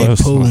 You were Big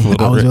close. Pooh.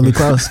 I was really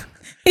close.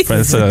 But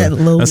that's a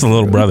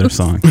little brother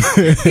song.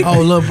 Oh,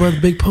 little brother,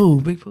 Big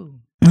Pooh. Big Pooh.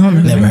 Never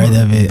heard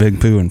of it.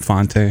 Big Pooh and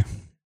Fonte.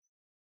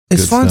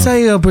 Is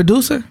Fonte a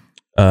producer?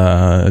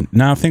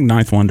 No, I think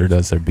Ninth Wonder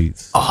does their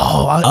beats.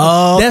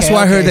 That's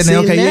why I heard that name.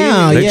 Okay,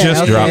 yeah. They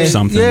just dropped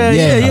something.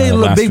 Yeah. Little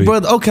last Big week.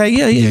 Brother. Okay,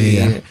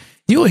 yeah.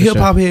 You a hip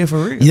hop head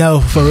for real?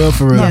 Yo, for real.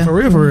 Yeah. For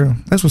real.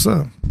 That's what's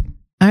up.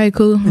 All right,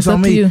 cool. It's up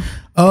on to me. you.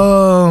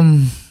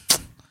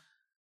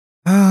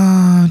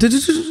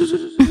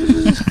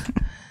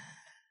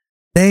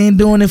 They ain't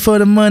doing it for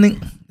the money.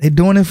 They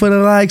doing it for the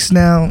likes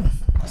now.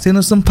 Send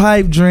her some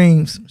pipe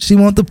dreams. She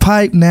want the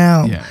pipe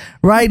now. Yeah.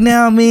 Right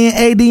now, me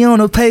and AD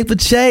on a paper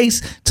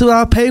chase to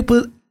our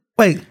paper.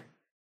 Wait.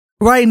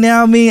 Right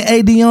now, me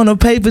and AD on a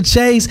paper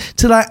chase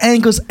till our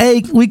ankles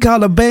ache. We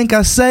call a bank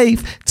our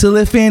safe till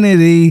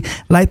infinity,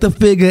 like the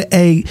figure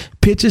 8.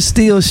 Picture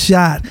still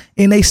shot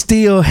and they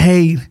still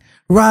hate.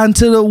 Riding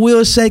to the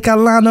wheel shake, I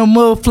line them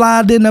up,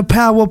 fly in the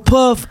power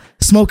puff.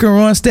 Smoking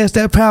run stats,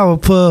 that power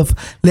puff.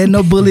 Let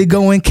no bully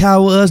go and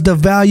cower us. The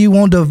value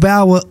won't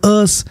devour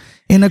us.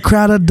 In a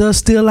crowd of dust,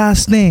 still I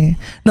stand.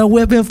 No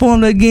weapon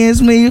formed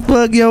against me.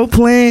 Fuck your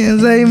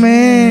plans,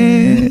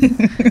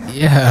 amen.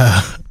 Yeah.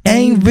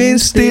 Ain't been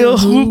still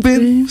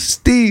hooping,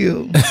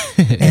 still.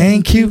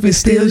 Ain't Cupid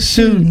still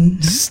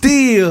shooting,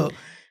 still.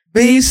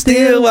 Be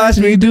still, watch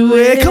me do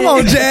it. Come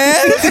on,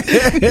 Jazz.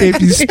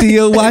 If you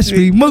still watch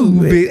me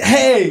move it,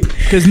 hey.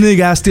 Cause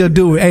nigga, I still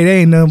do it. Hey,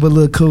 they ain't nothing but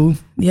look cool.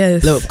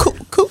 Yes. Look,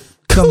 cool.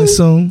 Coming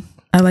soon.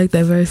 I like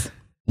that verse.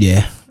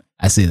 Yeah,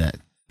 I see that.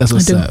 That's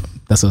what's up.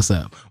 That's what's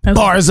up. Okay.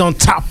 Bars on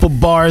top of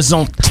bars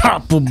on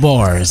top of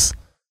bars.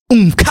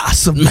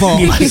 Casa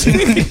bars.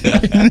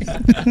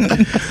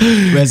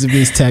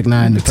 Recipes Tech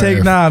 9.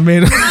 Tech 9,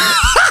 man.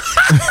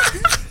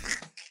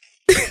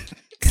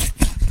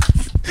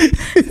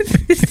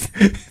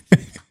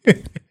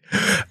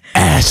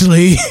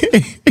 Ashley.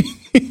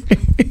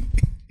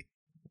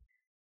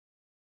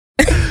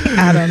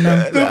 I don't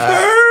know.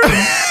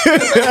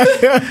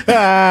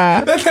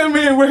 That's that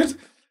man. Where's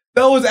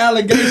those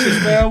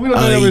allegations, man? We don't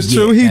know that was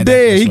true. He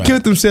dead. He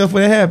killed himself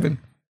when it happened.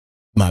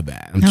 My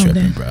bad. I'm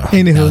tripping, bro.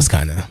 Anywho. That was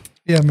kind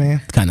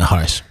of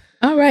harsh.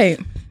 All right.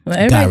 Well,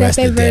 everybody got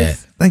their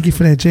verse. Thank you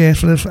for that, Jazz.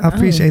 For that. I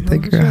appreciate that,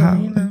 girl. Sure,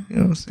 you know what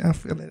I'm saying? I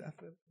feel it.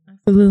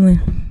 Absolutely.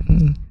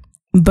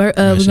 We're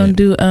gonna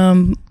do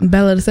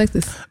Battle of the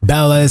Sexes.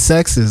 Battle of the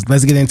Sexes.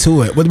 Let's get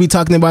into it. What are we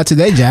talking about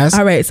today, Jazz?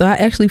 All right, so I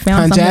actually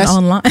found something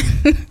online.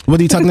 What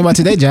are you talking about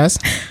today, Jazz?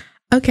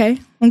 Okay,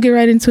 I'll get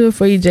right into it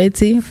for you,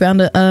 JT.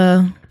 Found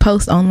a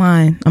post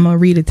online. I'm gonna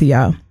read it to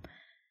y'all.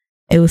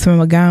 It was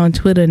from a guy on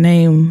Twitter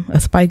named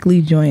a Spike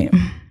Lee joint.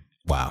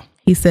 Wow.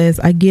 He says,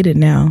 "I get it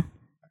now.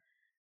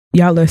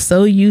 Y'all are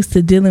so used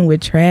to dealing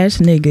with trash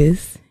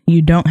niggas.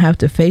 You don't have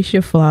to face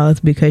your flaws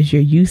because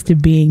you're used to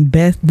being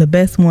the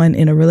best one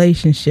in a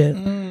relationship.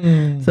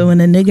 So when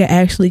a nigga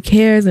actually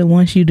cares and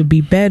wants you to be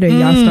better,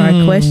 y'all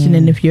start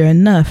questioning if you're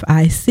enough.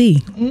 I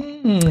see."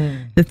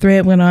 The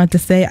thread went on to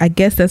say, "I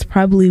guess that's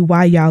probably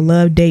why y'all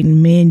love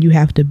dating men you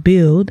have to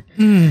build.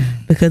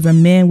 Because a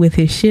man with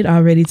his shit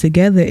already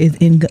together is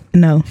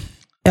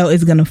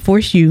gonna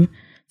force you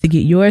to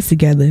get yours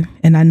together.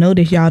 And I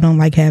notice y'all don't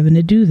like having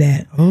to do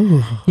that.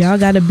 Y'all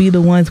gotta be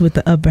the ones with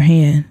the upper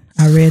hand.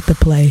 I read the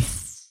play."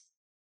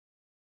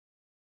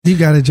 You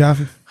got it,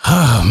 Jaffe.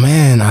 Oh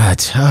man, my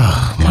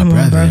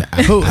brother.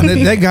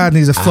 That guy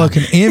needs a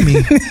fucking Emmy.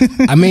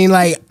 I mean,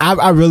 like,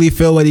 I really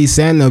feel what he's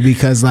saying though,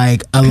 because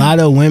like a lot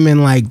of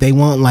women, like, they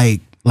want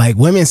like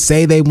women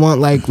say they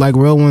want like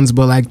real ones,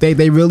 but like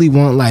they really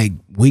want like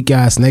weak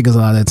ass niggas a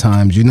lot of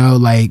times, you know,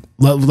 like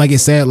it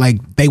said,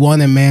 like they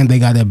want a man they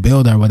gotta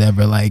build or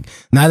whatever, like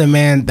not a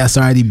man that's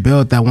already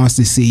built that wants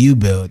to see you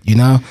build, you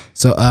know.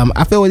 So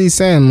I feel what he's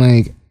saying.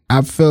 Like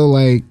I feel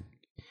like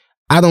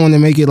I don't want to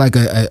make it like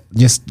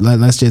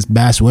let's just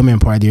bash women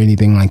party or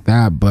anything like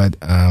that, but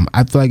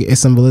I feel like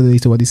it's some validity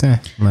to what he's saying.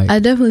 Like, I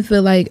definitely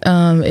feel like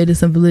it is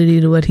some validity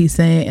to what he's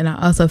saying, and I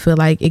also feel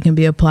like it can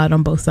be applied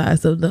on both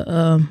sides of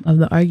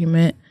the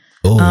argument.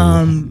 Ooh,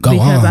 go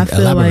on, I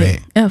feel elaborate.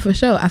 like, yeah, for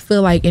sure. I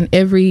feel like in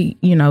every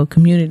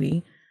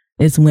community,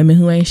 it's women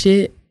who ain't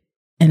shit,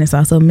 and it's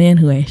also men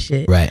who ain't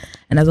shit. Right.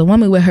 And as a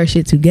woman with her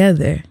shit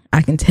together,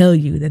 I can tell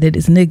you that it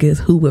is niggas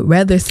who would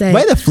rather say,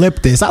 way to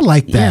flip this. I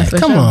like that. Yeah,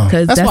 Come on.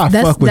 That's why I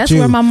fuck with that's you.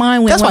 where my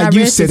mind went. That's when why I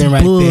you read sitting this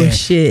right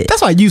bullshit. there.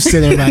 That's why you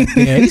sitting right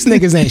there. These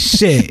niggas ain't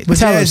shit. But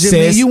tell him,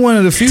 sis. You one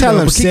of the few. Tell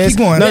him, sis. Keep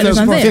going. No,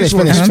 finish.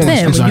 When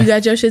you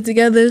got your shit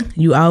together,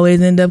 you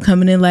always end up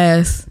coming in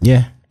last.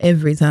 Yeah.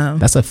 Every time.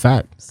 That's a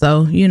fact.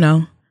 So,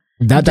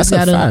 that's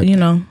a fact.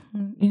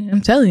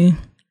 I'm telling you.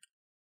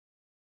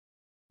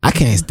 I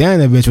can't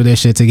stand that bitch with their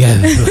shit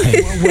together.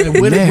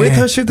 Like, with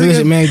her shit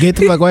together? Man, get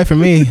the fuck away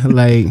from me.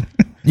 Like,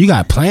 you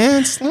got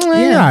plans?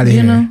 Get out of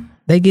here.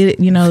 They get it,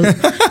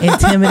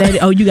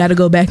 intimidated. Oh, you got to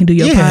go back and do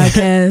your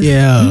podcast.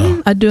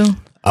 Yeah. I do.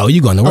 Oh,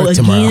 you going to work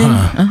tomorrow,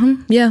 huh?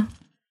 Yeah.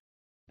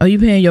 Oh, you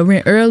paying your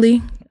rent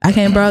early? I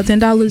can't borrow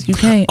 $10. You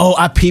can't. Oh,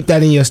 I peeped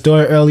that in your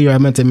story earlier. I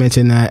meant to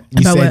mention that.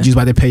 You said you was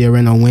about to pay your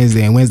rent on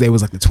Wednesday, and Wednesday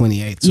was like the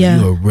 28th. So you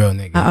a real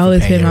nigga. I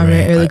always pay my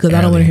rent early because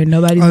I don't want to hear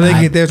nobody's. Oh, they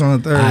get theirs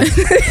on the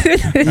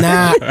 3rd.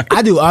 Nah,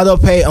 I do auto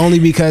pay only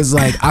because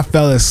like I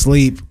fell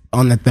asleep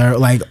on the third,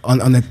 like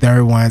on the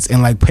third once,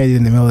 and like paid it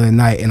in the middle of the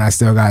night, and I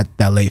still got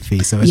that late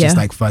fee. So it's just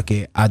like fuck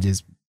it. I'll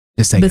just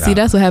take it. But see,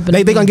 that's what happened.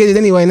 They gonna get it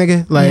anyway,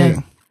 nigga. Like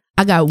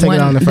I got one.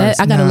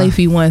 I got a late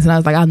fee once, and I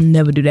was like, I'll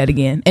never do that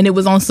again. And it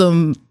was on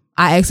some.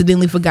 I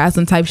accidentally forgot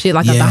some type shit,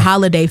 like the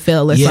holiday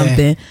fell or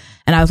something.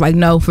 And I was like,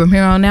 no, from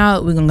here on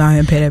out, we're going to go ahead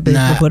and pay that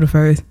bitch before the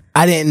 1st.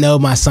 I didn't know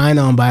my sign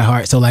on by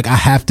heart. So like I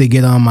have to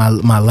get on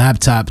my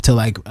laptop to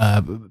like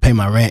pay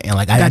my rent. And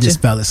like I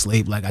just fell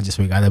asleep. Like I just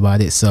forgot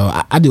about it. So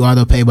I do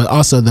auto pay, but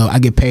also though I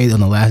get paid on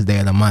the last day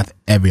of the month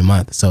every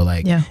month. So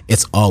like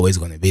it's always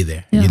going to be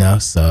there,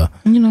 So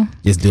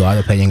just do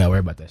auto pay. You ain't got to worry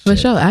about that shit. For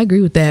sure. I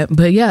agree with that.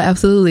 But yeah,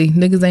 absolutely.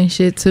 Niggas ain't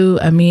shit too.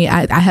 I mean,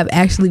 I have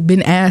actually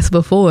been asked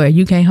before,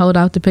 you can't hold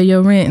out to pay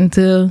your rent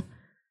until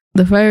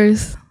the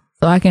 1st.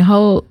 so I can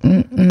hold.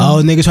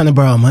 Oh, niggas trying to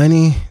borrow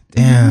money?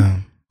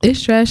 Damn. It's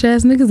trash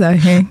ass niggas out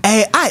here.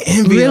 Hey, I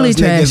envy really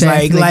those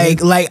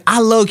niggas. Like I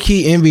low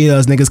key envy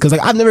those niggas because like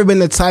I've never been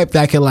the type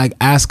that can like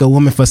ask a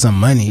woman for some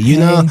money. You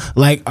know,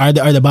 like are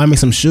they buy me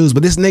some shoes?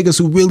 But this niggas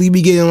who really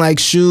be getting like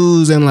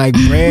shoes and like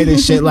bread and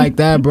shit like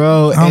that,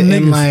 bro.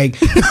 And like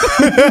keep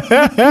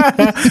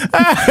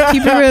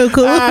it real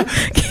cool.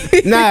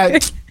 Nah.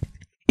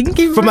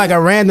 From like a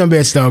random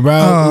bitch though, bro.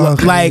 Oh,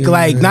 okay,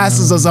 like not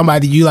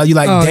somebody you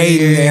like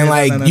dating and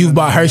like you've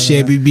bought her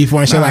shit before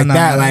and shit like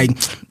that. Like.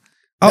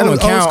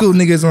 Old school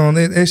niggas on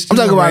it. I'm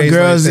talking about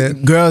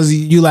girls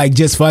you like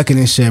just fucking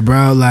and shit,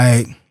 bro.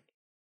 Like,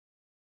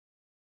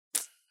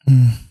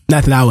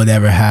 not that I would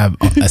ever have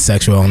a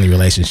sexual only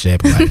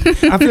relationship. Like,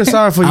 I feel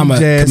sorry for you, I'm a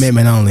Jazz.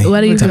 commitment only. What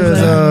do you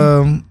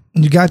because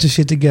you got your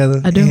shit together.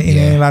 I do. And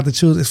ain't allowed to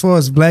choose. As far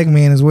as black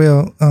men as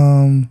well,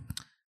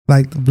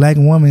 like the black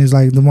woman is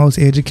like the most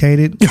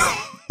educated.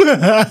 No,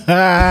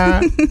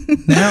 I'm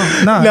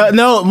not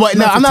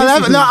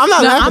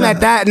laughing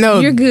at that. No,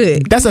 you're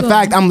good. That's a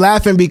fact. I'm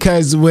laughing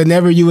because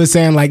whenever you were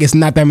saying like it's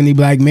not that many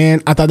black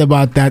men, I thought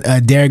about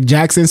that Derek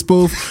Jackson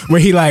spoof where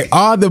he like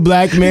all the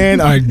black men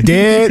are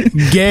dead,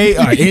 gay,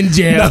 or in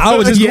jail. No, I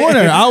was just going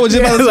there. I was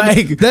just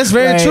like that's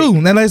very true.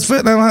 And that's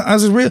I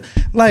was real.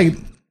 Like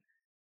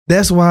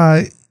that's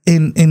why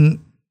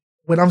in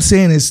what I'm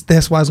saying is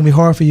that's why it's gonna be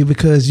hard for you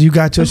because you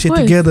got your shit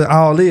together.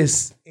 All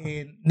this.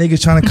 And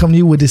niggas trying to come to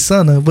you with this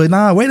sunner. But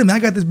nah, wait a minute. I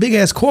got this big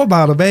ass core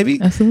bottle, baby.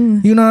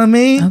 Absolutely. You know what I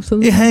mean?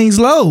 Absolutely. It hangs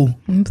low.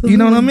 Absolutely. You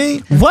know what I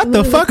mean? What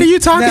the fuck are you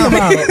talking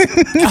about?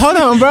 Hold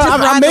on, bro.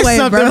 I missed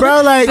something,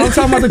 bro. Like I'm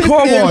talking about the core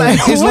water. Like,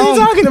 what are you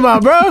talking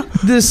about, bro? Are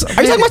you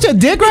talking about your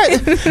dick, right?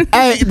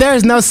 Hey,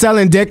 there's no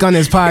selling dick on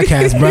this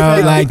podcast,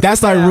 bro. Like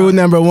that's like rule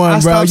number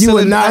one, bro. You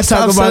would not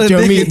talk about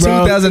your meat,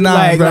 bro.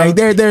 2009, bro. Like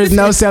there's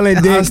no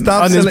selling dick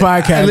on this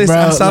podcast, bro.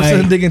 I stopped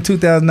selling dick in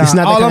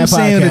 2009. All I'm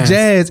saying to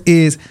Jazz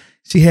is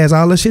she has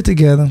all her shit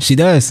together. She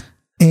does.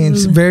 And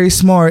she's very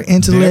smart,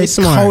 intellect,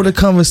 hold a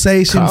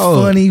conversation,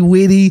 funny,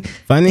 witty.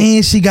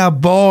 And she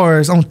got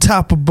bars on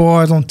top of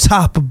bars on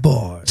top of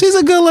bars. She's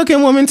a good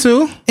looking woman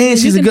too. And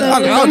she's a good I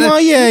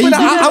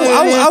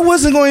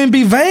wasn't going to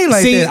be vain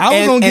like that. I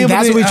was going to give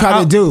that's what we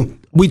try to do.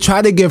 We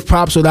try to give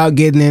props without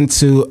getting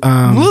into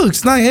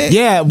looks. Not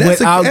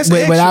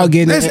without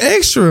getting that's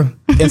extra.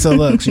 Into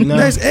looks, you know.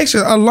 That's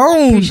extra.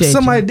 Alone, Appreciate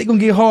somebody they gonna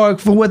get hard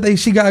for what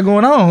she got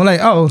going on. Like,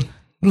 oh,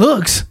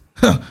 looks.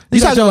 You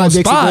talking about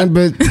Dixie,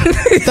 but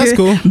that's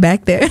cool.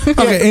 Back there.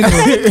 Okay,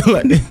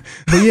 anyway.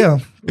 But yeah,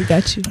 we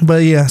got you.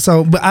 But yeah,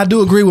 but I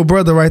do agree with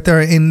brother right there,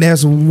 and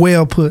that's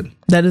well put.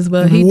 That is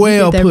well. He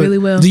did that really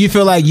well. Do you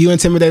feel like you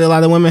intimidate a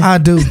lot of women? I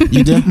do.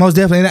 You do? Most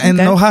definitely, and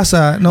no hot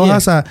side,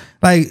 hot side.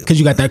 Like because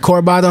you got that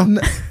core bottom.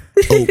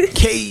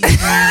 Okay.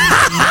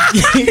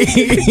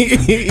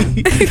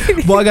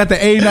 Boy, I got the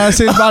 89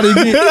 cents body at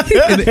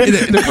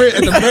the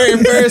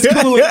very first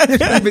cooler.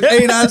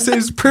 89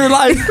 cents pure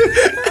life.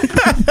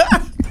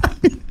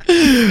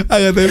 I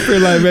got that pure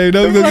life, baby.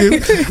 Don't go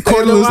get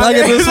cordless. I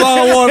got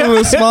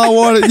the small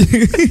water.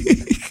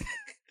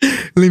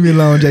 Leave me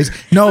alone, Jason.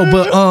 No,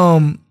 but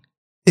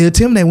it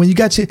intimidate when you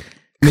got your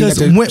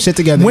shit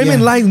together.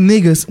 Women like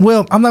niggas.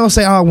 Well, I'm not gonna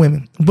say all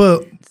women,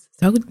 but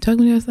talk what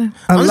you saying.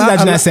 I'm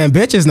not saying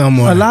bitches no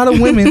more. A lot of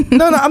women.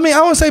 No. I mean,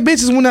 I won't say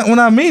bitches when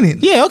I mean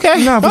it. Yeah.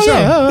 Okay. Nah, for sure.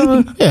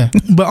 Yeah.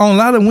 But on a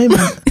lot of women.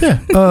 Yeah.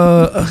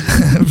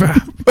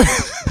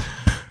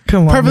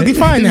 Come on, perfectly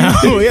fine now.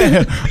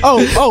 Yeah.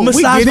 Oh,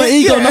 massage my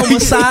ego. No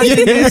massage.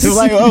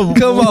 Like,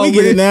 come on, we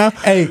get it now.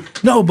 Hey,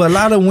 no, but a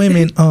lot of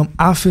women,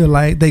 I feel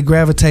like they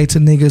gravitate to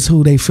niggas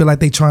who they feel like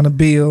they trying to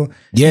build.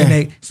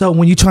 Yeah. So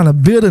when you trying to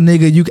build a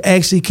nigga, you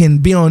actually can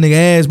be on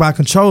nigga ass by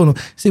controlling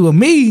them. See, with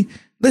me,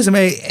 listen,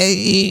 man,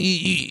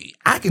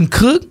 I can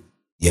cook.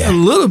 Yeah. A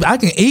little bit. I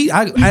can eat.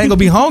 I ain't gonna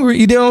be hungry.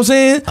 You know what I'm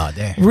saying? Oh,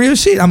 damn. Real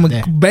shit. I'm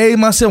gonna bathe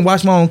myself,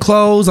 wash my own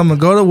clothes. I'm gonna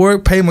go to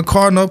work, pay my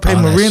car note, pay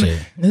my rent.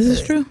 This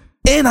is true.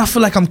 And I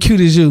feel like I'm cute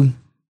as you.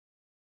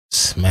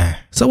 Man.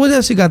 So what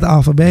else you got to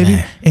offer,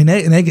 baby? And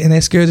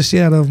that scares the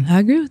shit out of them. I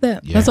agree with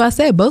that. Yeah. That's why I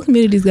said both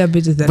communities got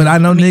bitches that. But I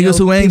know niggas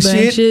who ain't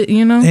shit,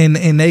 you know,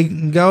 and they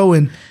can go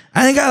and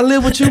I ain't gotta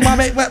live with you, my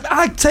baby.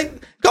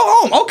 Go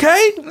home,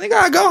 okay? Nigga,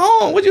 I go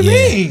home. What you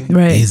mean?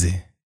 Right? Easy.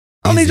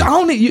 I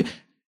don't need you.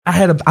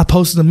 I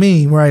posted a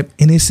meme, right,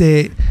 and it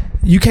said,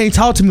 "You can't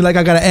talk to me like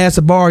I gotta ask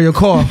to borrow your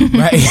car."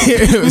 Right,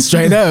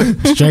 straight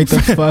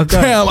the fuck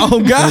up. Damn, oh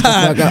God,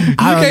 I don't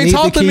can't need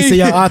talk the keys to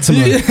your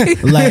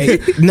Altima.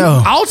 Like, no,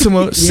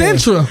 Altima,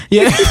 Sentra.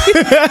 Yeah,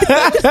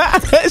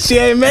 she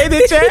ain't made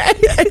it yet.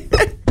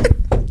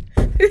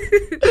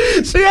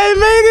 She ain't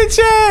made it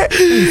yet.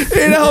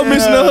 And that whole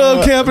bitch in the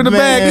hubcap in the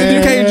back, and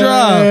you can't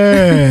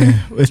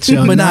drive. With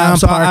your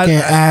non-parking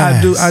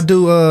ass. I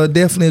do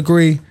definitely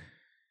agree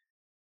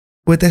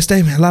with that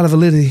statement. A lot of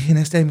validity in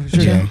that statement, for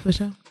sure. Yeah. For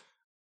sure.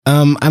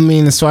 I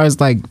mean, as far as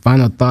like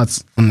final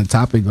thoughts on the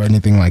topic or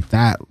anything like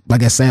that,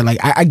 like I said, like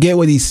I get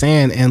what he's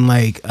saying, and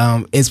like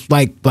it's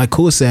like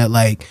Cool said,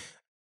 like,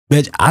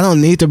 bitch, I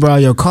don't need to borrow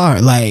your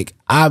car. Like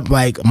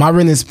my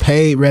rent is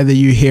paid whether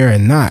you're here or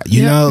not.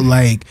 You know,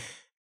 like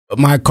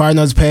my car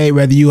notes paid,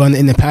 whether you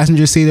in the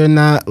passenger seat or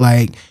not.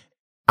 Like,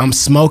 I'm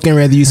smoking,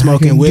 whether you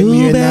smoking with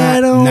me or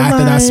not. Not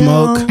that I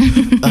smoke.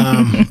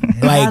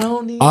 Like,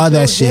 all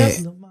that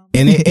shit.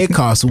 And it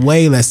costs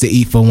way less to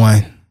eat for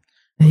one.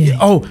 Yeah.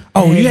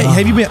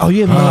 Have you been? Oh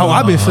yeah,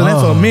 I've been feeling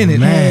that for a minute.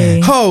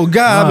 Man. Oh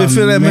God, I've been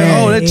feeling that,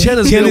 man. Oh, that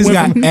Chili's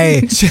got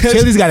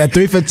Chili's got a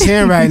 3 for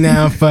 $10 right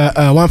now for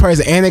one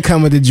person, and it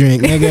come with a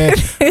drink, nigga.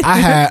 I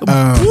had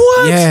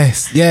what?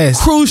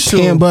 Yes,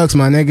 crucial. $10,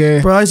 my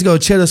nigga. Bro, I used to go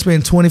Chili's,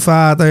 spend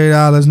 $25,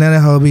 $30. Now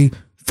that hoe be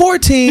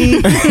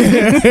 14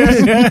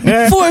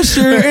 for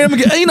sure. And I'm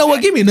gonna get, you know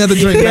what? Give me another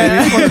drink,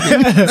 baby.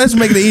 Let's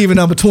make it an even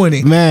number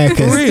 20, man.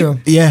 For real,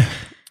 yeah.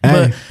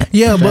 But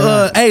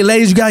hey,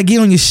 ladies, you gotta get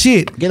on your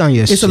shit. Get on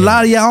your shit. It's a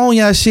lot of y'all on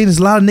y'all shit. There's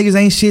a lot of niggas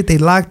ain't shit. They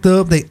locked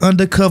up. They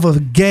undercover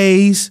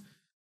gays.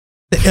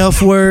 The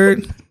F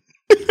word.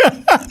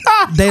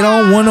 They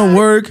don't want to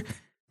work.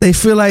 They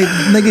feel like,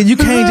 nigga, you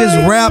can't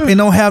just rap and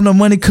don't have no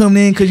money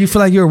coming in because you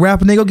feel like you're a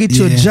rapper. Nigga, go get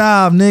you a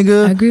job,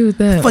 nigga. I agree with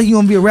that. Fuck, you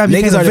gonna be a rapper?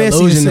 Niggas are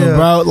delusional,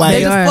 bro. Like,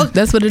 they are.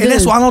 That's what it is. And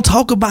that's why I don't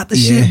talk about the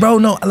shit, bro.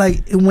 No,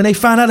 like when they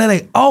find out, they're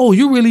like, oh,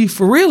 you really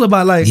for real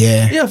about like,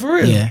 yeah, for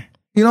real. Yeah.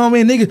 You know what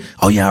I mean? Nigga,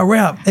 oh yeah, I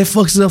rap. It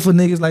fucks it up for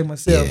niggas like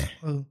myself.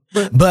 Yeah.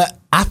 But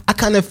I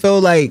kind of feel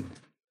like,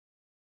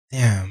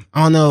 damn,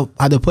 I don't know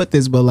how to put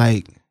this, but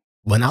like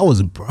when I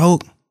was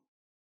broke,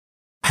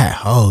 I had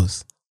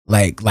hoes.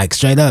 Like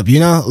straight up,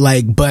 you know?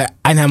 Like, but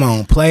I didn't have my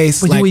own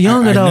place. But like, you were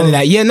younger though. None of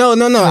that. Yeah, no.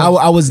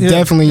 I was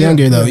definitely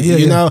younger though,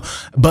 you know?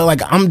 But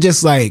like, I'm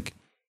just like,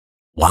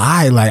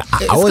 why? Like,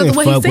 I wouldn't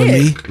fuck with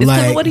me. It's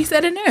because of what he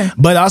said in there.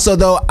 But also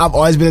though, I've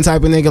always been the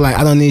type of nigga, like,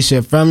 I don't need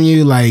shit from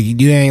you. Like,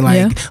 you ain't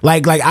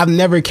like I've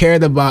never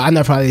cared about, I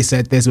never probably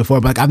said this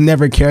before, but like, I've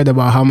never cared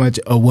about how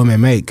much a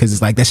woman make, because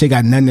it's like, that shit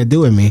got nothing to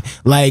do with me.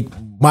 Like,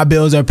 my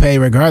bills are paid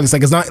regardless.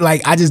 Like, it's not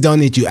like, I just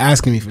don't need you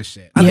asking me for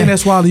shit. I think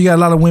that's why you got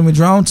a lot of women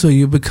drawn to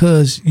you,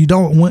 because you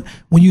don't want,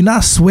 when you're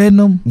not sweating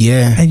them,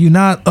 and you're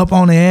not up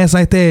on their ass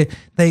like that,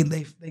 they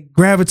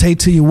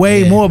gravitate to you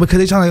way more, because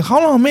they trying to,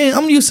 hold on, man,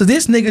 I'm used to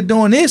this nigga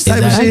doing this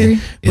type of shit,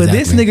 but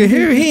this nigga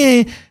here, he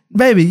ain't,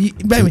 baby,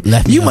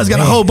 you must got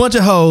a whole bunch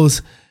of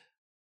hoes.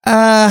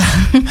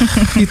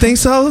 You think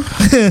so?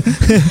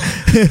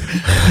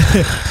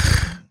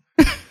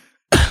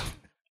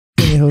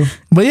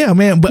 But yeah,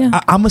 man. But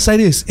I'm gonna say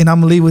this, and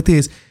I'm gonna leave with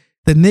this: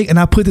 the nigga, and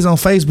I put this on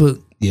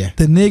Facebook. Yeah,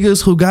 the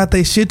niggas who got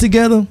their shit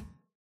together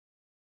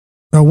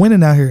are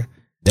winning out here.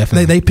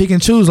 Definitely, they pick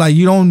and choose. Like,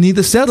 you don't need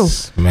to settle,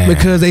 man,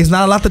 because there's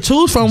not a lot to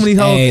choose from. These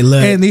hoes,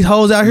 and these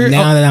hoes out here.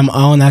 Now that I'm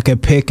on, I can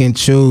pick and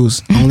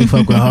choose. Only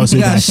fuck with hoes who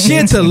got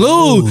shit to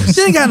lose.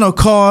 You ain't got no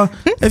car.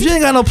 If you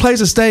ain't got no place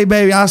to stay,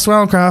 baby, I swear I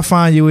don't care how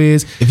fine you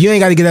is. If you ain't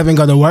got to get up and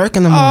go to work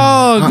in the morning,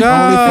 oh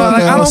God,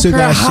 like, I don't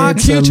care how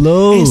cute.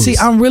 And see,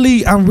 I'm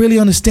really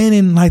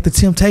understanding like the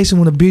temptation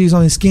when the beauty's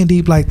on his skin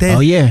deep like that. Oh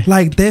yeah,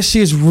 like that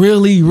shit's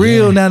really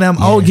real. Now that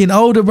I'm getting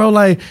older, bro,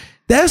 like.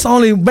 That's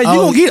only, but you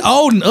gonna get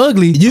old and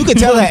ugly. You can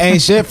tell that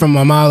ain't shit from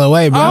a mile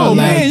away, bro. Oh, like,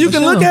 man, you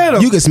can look at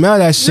them. You can smell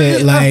that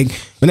shit. Like,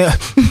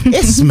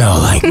 it smell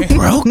like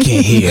broken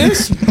here. I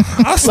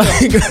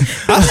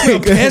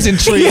smell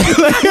peasantry. Is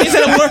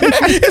that a word?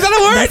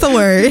 That's a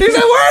word. Is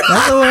that a word?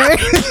 That's a word.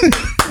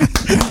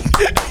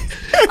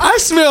 I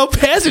smell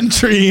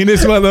peasantry in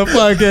this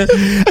motherfucker.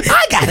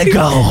 I gotta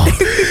go.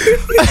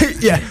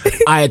 Yeah.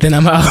 All right, then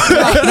I'm out.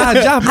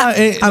 I'm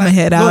gonna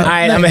head out. All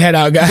right, I'm gonna head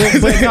out,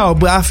 guys.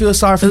 But I feel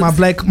sorry for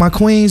my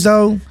queens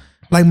though.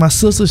 Like my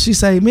sister, she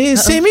say, man,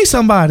 send me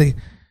somebody.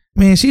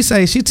 Man, she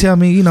tell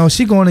me, you know,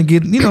 she going to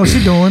get, you know,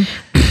 she doing,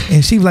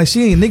 and she like,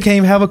 they can't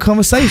even have a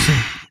conversation.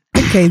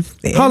 Okay.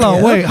 Hold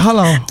on.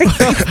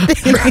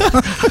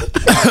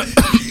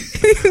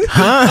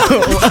 Huh?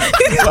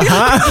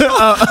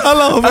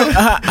 Hello, man.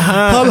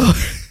 Hello.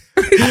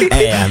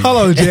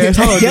 Hello, Jazz.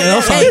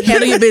 Hey,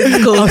 handle your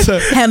business, cool.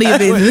 Handle your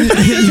business.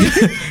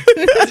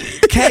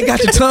 Cat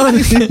got your tongue.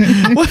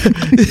 What?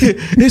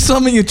 There's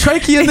something in your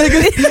trachea,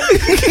 nigga.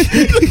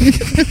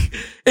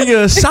 In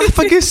your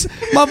esophagus,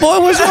 my boy.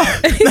 What's wrong?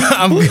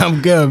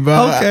 I'm good,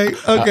 bro.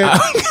 Okay.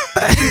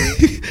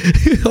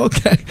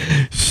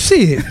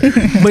 Shit.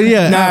 But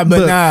yeah,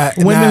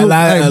 women,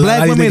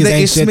 black women,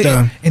 they shit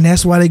though, and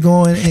that's why they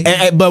going.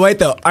 But wait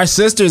though, our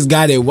sisters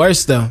got it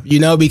worse though, you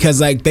know,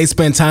 because like they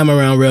spend time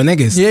around real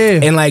niggas,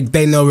 and like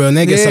they know real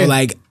niggas, so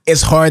like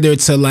it's harder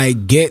to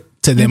like get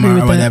to them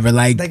or whatever.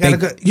 Like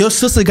your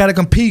sister got to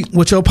compete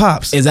with your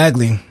pops.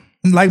 Exactly.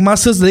 Like my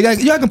sister, you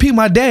gotta compete with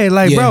my dad.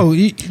 Like, bro,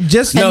 you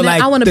just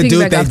I want to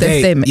piggyback off that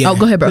statement. Yeah. Oh,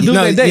 go ahead, bro. You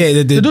ain't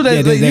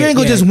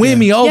gonna just win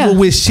me over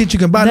with shit you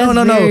can buy.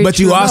 No. But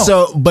you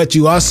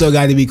also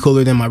got to be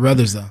cooler than my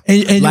brothers though.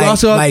 And you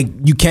also like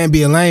you can't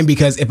be a lame,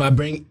 because if I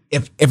bring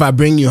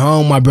you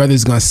home, my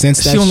brother's gonna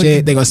sense that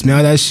shit. They gonna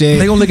smell that shit.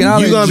 They gonna look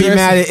at you. Gonna be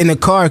mad in the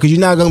car, because you're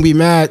not gonna be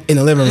mad in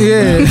the living room.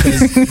 Yeah,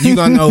 you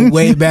gonna know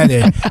way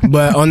better.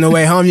 But on the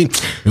way home,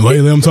 why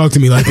you let him talk to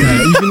me like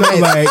that? You know,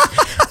 like.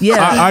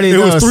 Yeah, it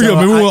was three of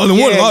them. One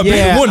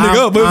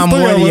nigga up, but I'm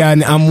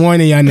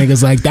warning y'all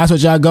niggas. Like, that's what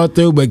y'all go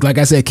through. But like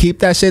I said, keep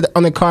that shit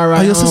on the car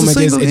ride home.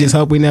 And just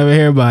hope we never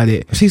hear about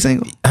it. She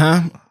single?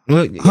 Huh?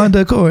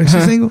 Honda Accord. She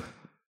single?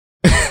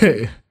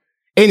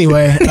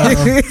 Anyway,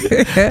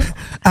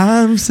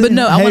 I'm single. But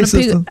no, I want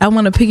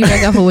to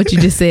piggyback off of what you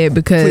just said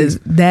because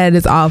that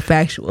is all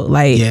factual.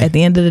 Like at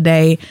the end of the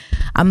day,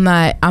 I'm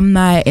not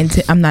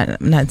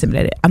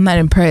intimidated. I'm not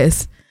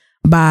impressed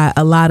by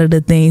a lot of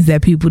the things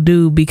that people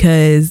do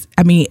because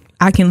I mean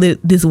I can let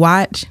this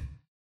watch,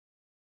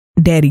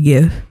 daddy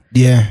gift.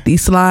 Yeah,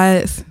 these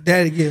slides,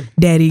 daddy gift.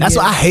 That's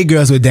why I hate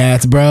girls with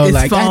dads, bro. It's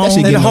like phone. that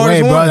shit getting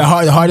away, bro. The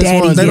hardest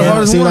ones. Daddy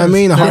Bro. See what I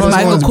mean? The hardest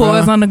Michael ones,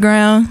 Kors bro. on the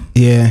ground.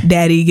 Yeah,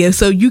 daddy gift.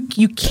 So you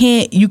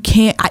can't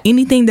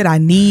anything that I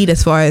need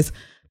as far as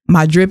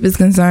my drip is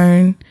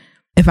concerned.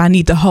 If I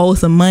need to hold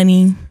some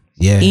money,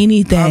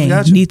 anything,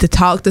 need to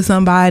talk to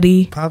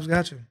somebody. Pops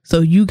got you.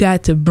 So you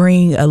got to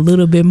bring a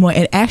little bit more.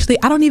 And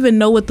actually, I don't even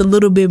know what the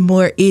little bit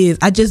more is.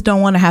 I just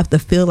don't want to have to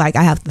feel like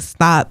I have to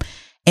stop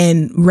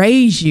and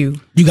raise you.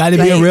 You got to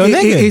be a real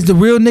nigga. It's the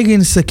real nigga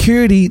in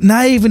security,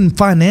 not even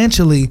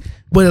financially,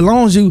 but as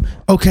long as you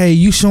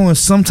showing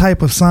some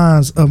type of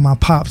signs of my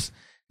pops.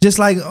 Just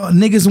like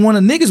niggas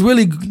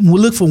really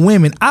look for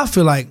women. I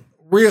feel like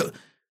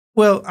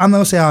well, I'm not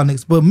gonna say all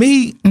niggas, but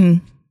me,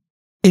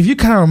 if you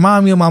kind of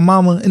remind me of my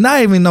mama, and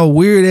I even know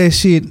weird ass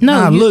shit.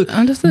 No, look,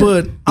 understood.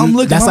 but I'm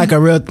looking. That's like a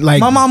real like.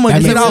 My mama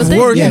get off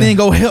work and then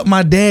go help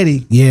my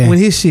daddy with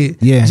his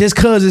shit. Yeah, just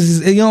cause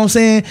it's, you know what I'm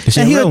saying.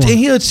 And he'll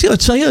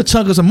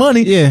chunk us some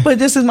money. Yeah, but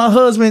this is my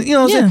husband. You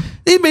know what I'm saying.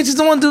 These bitches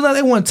don't want to do that.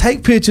 They want to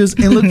take pictures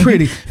and look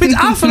pretty. Bitch,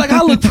 I feel like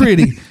I look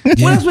pretty.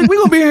 Well, we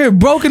gonna be here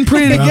broken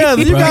pretty together.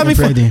 You got me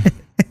pretty.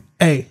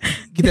 Hey,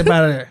 get that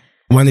out of there.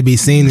 Want to be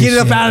seen? Get it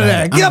up out of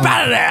there. Get up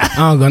out of there.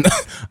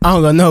 I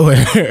don't go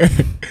nowhere.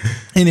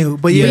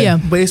 Anywho, but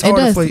but it's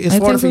harder for you. It's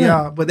harder for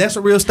y'all. But that's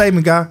a real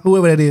statement, guy.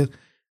 Whoever that is,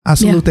 I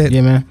salute that.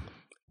 Yeah, man.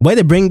 Way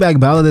to bring back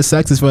Ballad of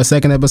Sexes for a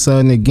second episode,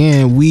 and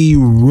again, we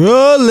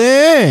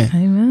rolling.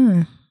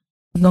 Amen.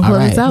 We're gonna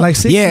close this out. Like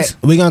 60s. Yeah,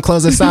 we're gonna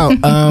close this out.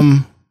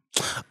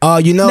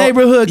 You know,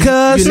 neighborhood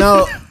cuz. You know.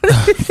 All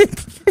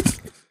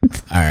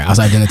right, I was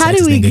like gonna text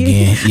this thing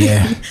again.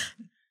 Yeah.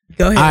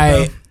 Go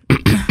ahead.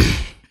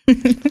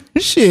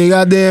 Shit,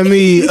 goddamn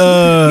me,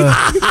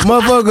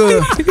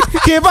 motherfucker,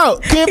 camp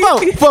out,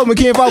 fuck me,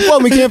 camp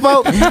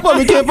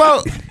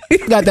out.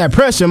 Got that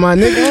pressure, my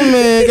nigga,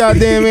 man.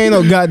 Goddamn, ain't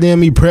no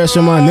goddamn me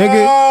pressure, my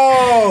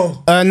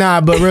nigga.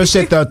 Nah, but real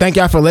shit though. Thank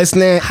y'all for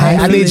listening.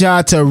 I need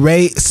y'all to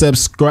rate,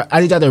 subscribe.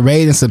 I need y'all to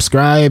rate and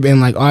subscribe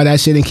and like all that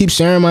shit and keep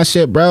sharing my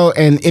shit, bro.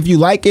 And if you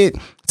like it,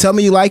 tell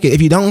me you like it.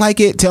 If you don't like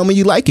it, tell me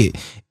you like it.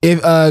 If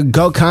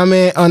go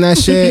comment on that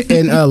shit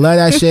and love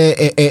that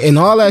shit and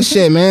all that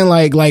shit, man.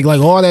 Like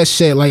all that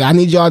shit. Like I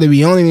need y'all to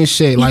be on this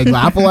shit. Like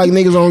I feel like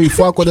niggas don't really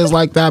fuck with us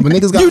like that, but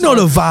niggas got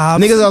the vibes.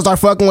 Niggas gotta start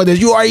fucking with us.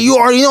 You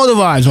already know the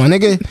vibes, my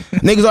nigga.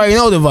 Niggas already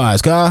know the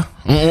vibes, cuz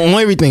on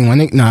everything, my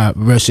nigga. Nah,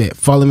 real shit.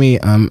 Follow me.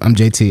 I'm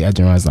JT at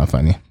Jeremiah's Not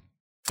Funny,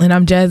 and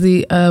I'm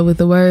Jazzy with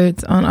the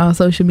words on all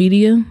social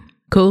media.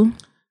 Cool.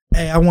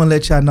 Hey, I want to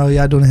let y'all know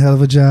y'all doing a hell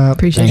of a job.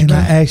 Appreciate it. And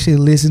I actually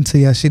listen to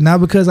y'all shit, not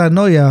because I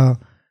know y'all.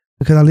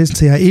 Because I listen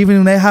to y'all. Even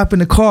when they hop in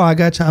the car, I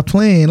got y'all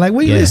playing. Like,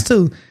 what you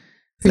listen to?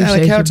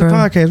 Appreciate Character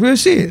podcast. Real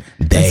shit.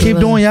 Keep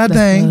doing y'all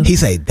thing. He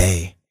say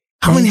they.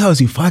 How many hoes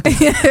you fucking?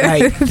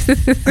 Like,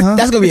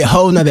 that's gonna be a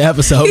whole nother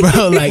episode,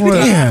 bro. Like,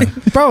 damn,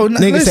 bro.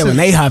 Niggas say when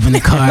they hop in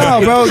the car.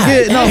 No, bro.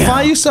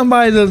 Find you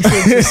somebody to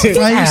find you something.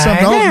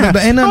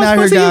 Ain't nothing out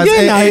here, guys.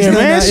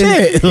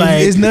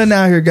 It's nothing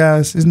out here,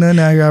 guys. It's nothing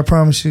out here. I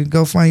promise you.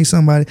 Go find you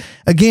somebody.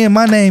 Again,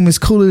 my name is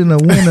Cooler Than a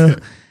Winter.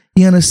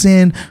 You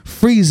understand?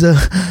 Freezer.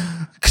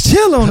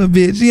 Chill on a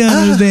bitch. You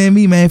understand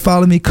me, man?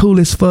 Follow me, Cool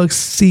as Fuck,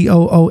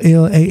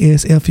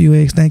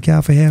 COOLASFUX. Thank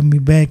y'all for having me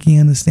back. You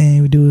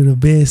understand? We do the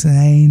best, and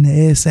I ain't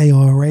the SA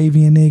or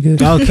Arabian nigga.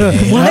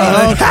 Okay. What?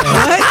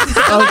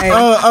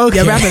 Okay.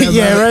 Yeah, wrap it up.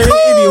 Yeah, right. Cool.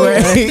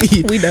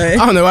 Anyway, we done.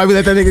 I don't know why we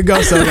let that nigga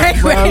go so long.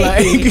 Right.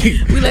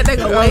 We let that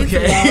go way too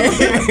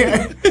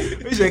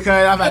long. We should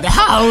cut it off at the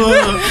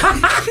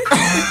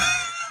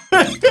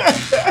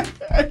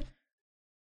house.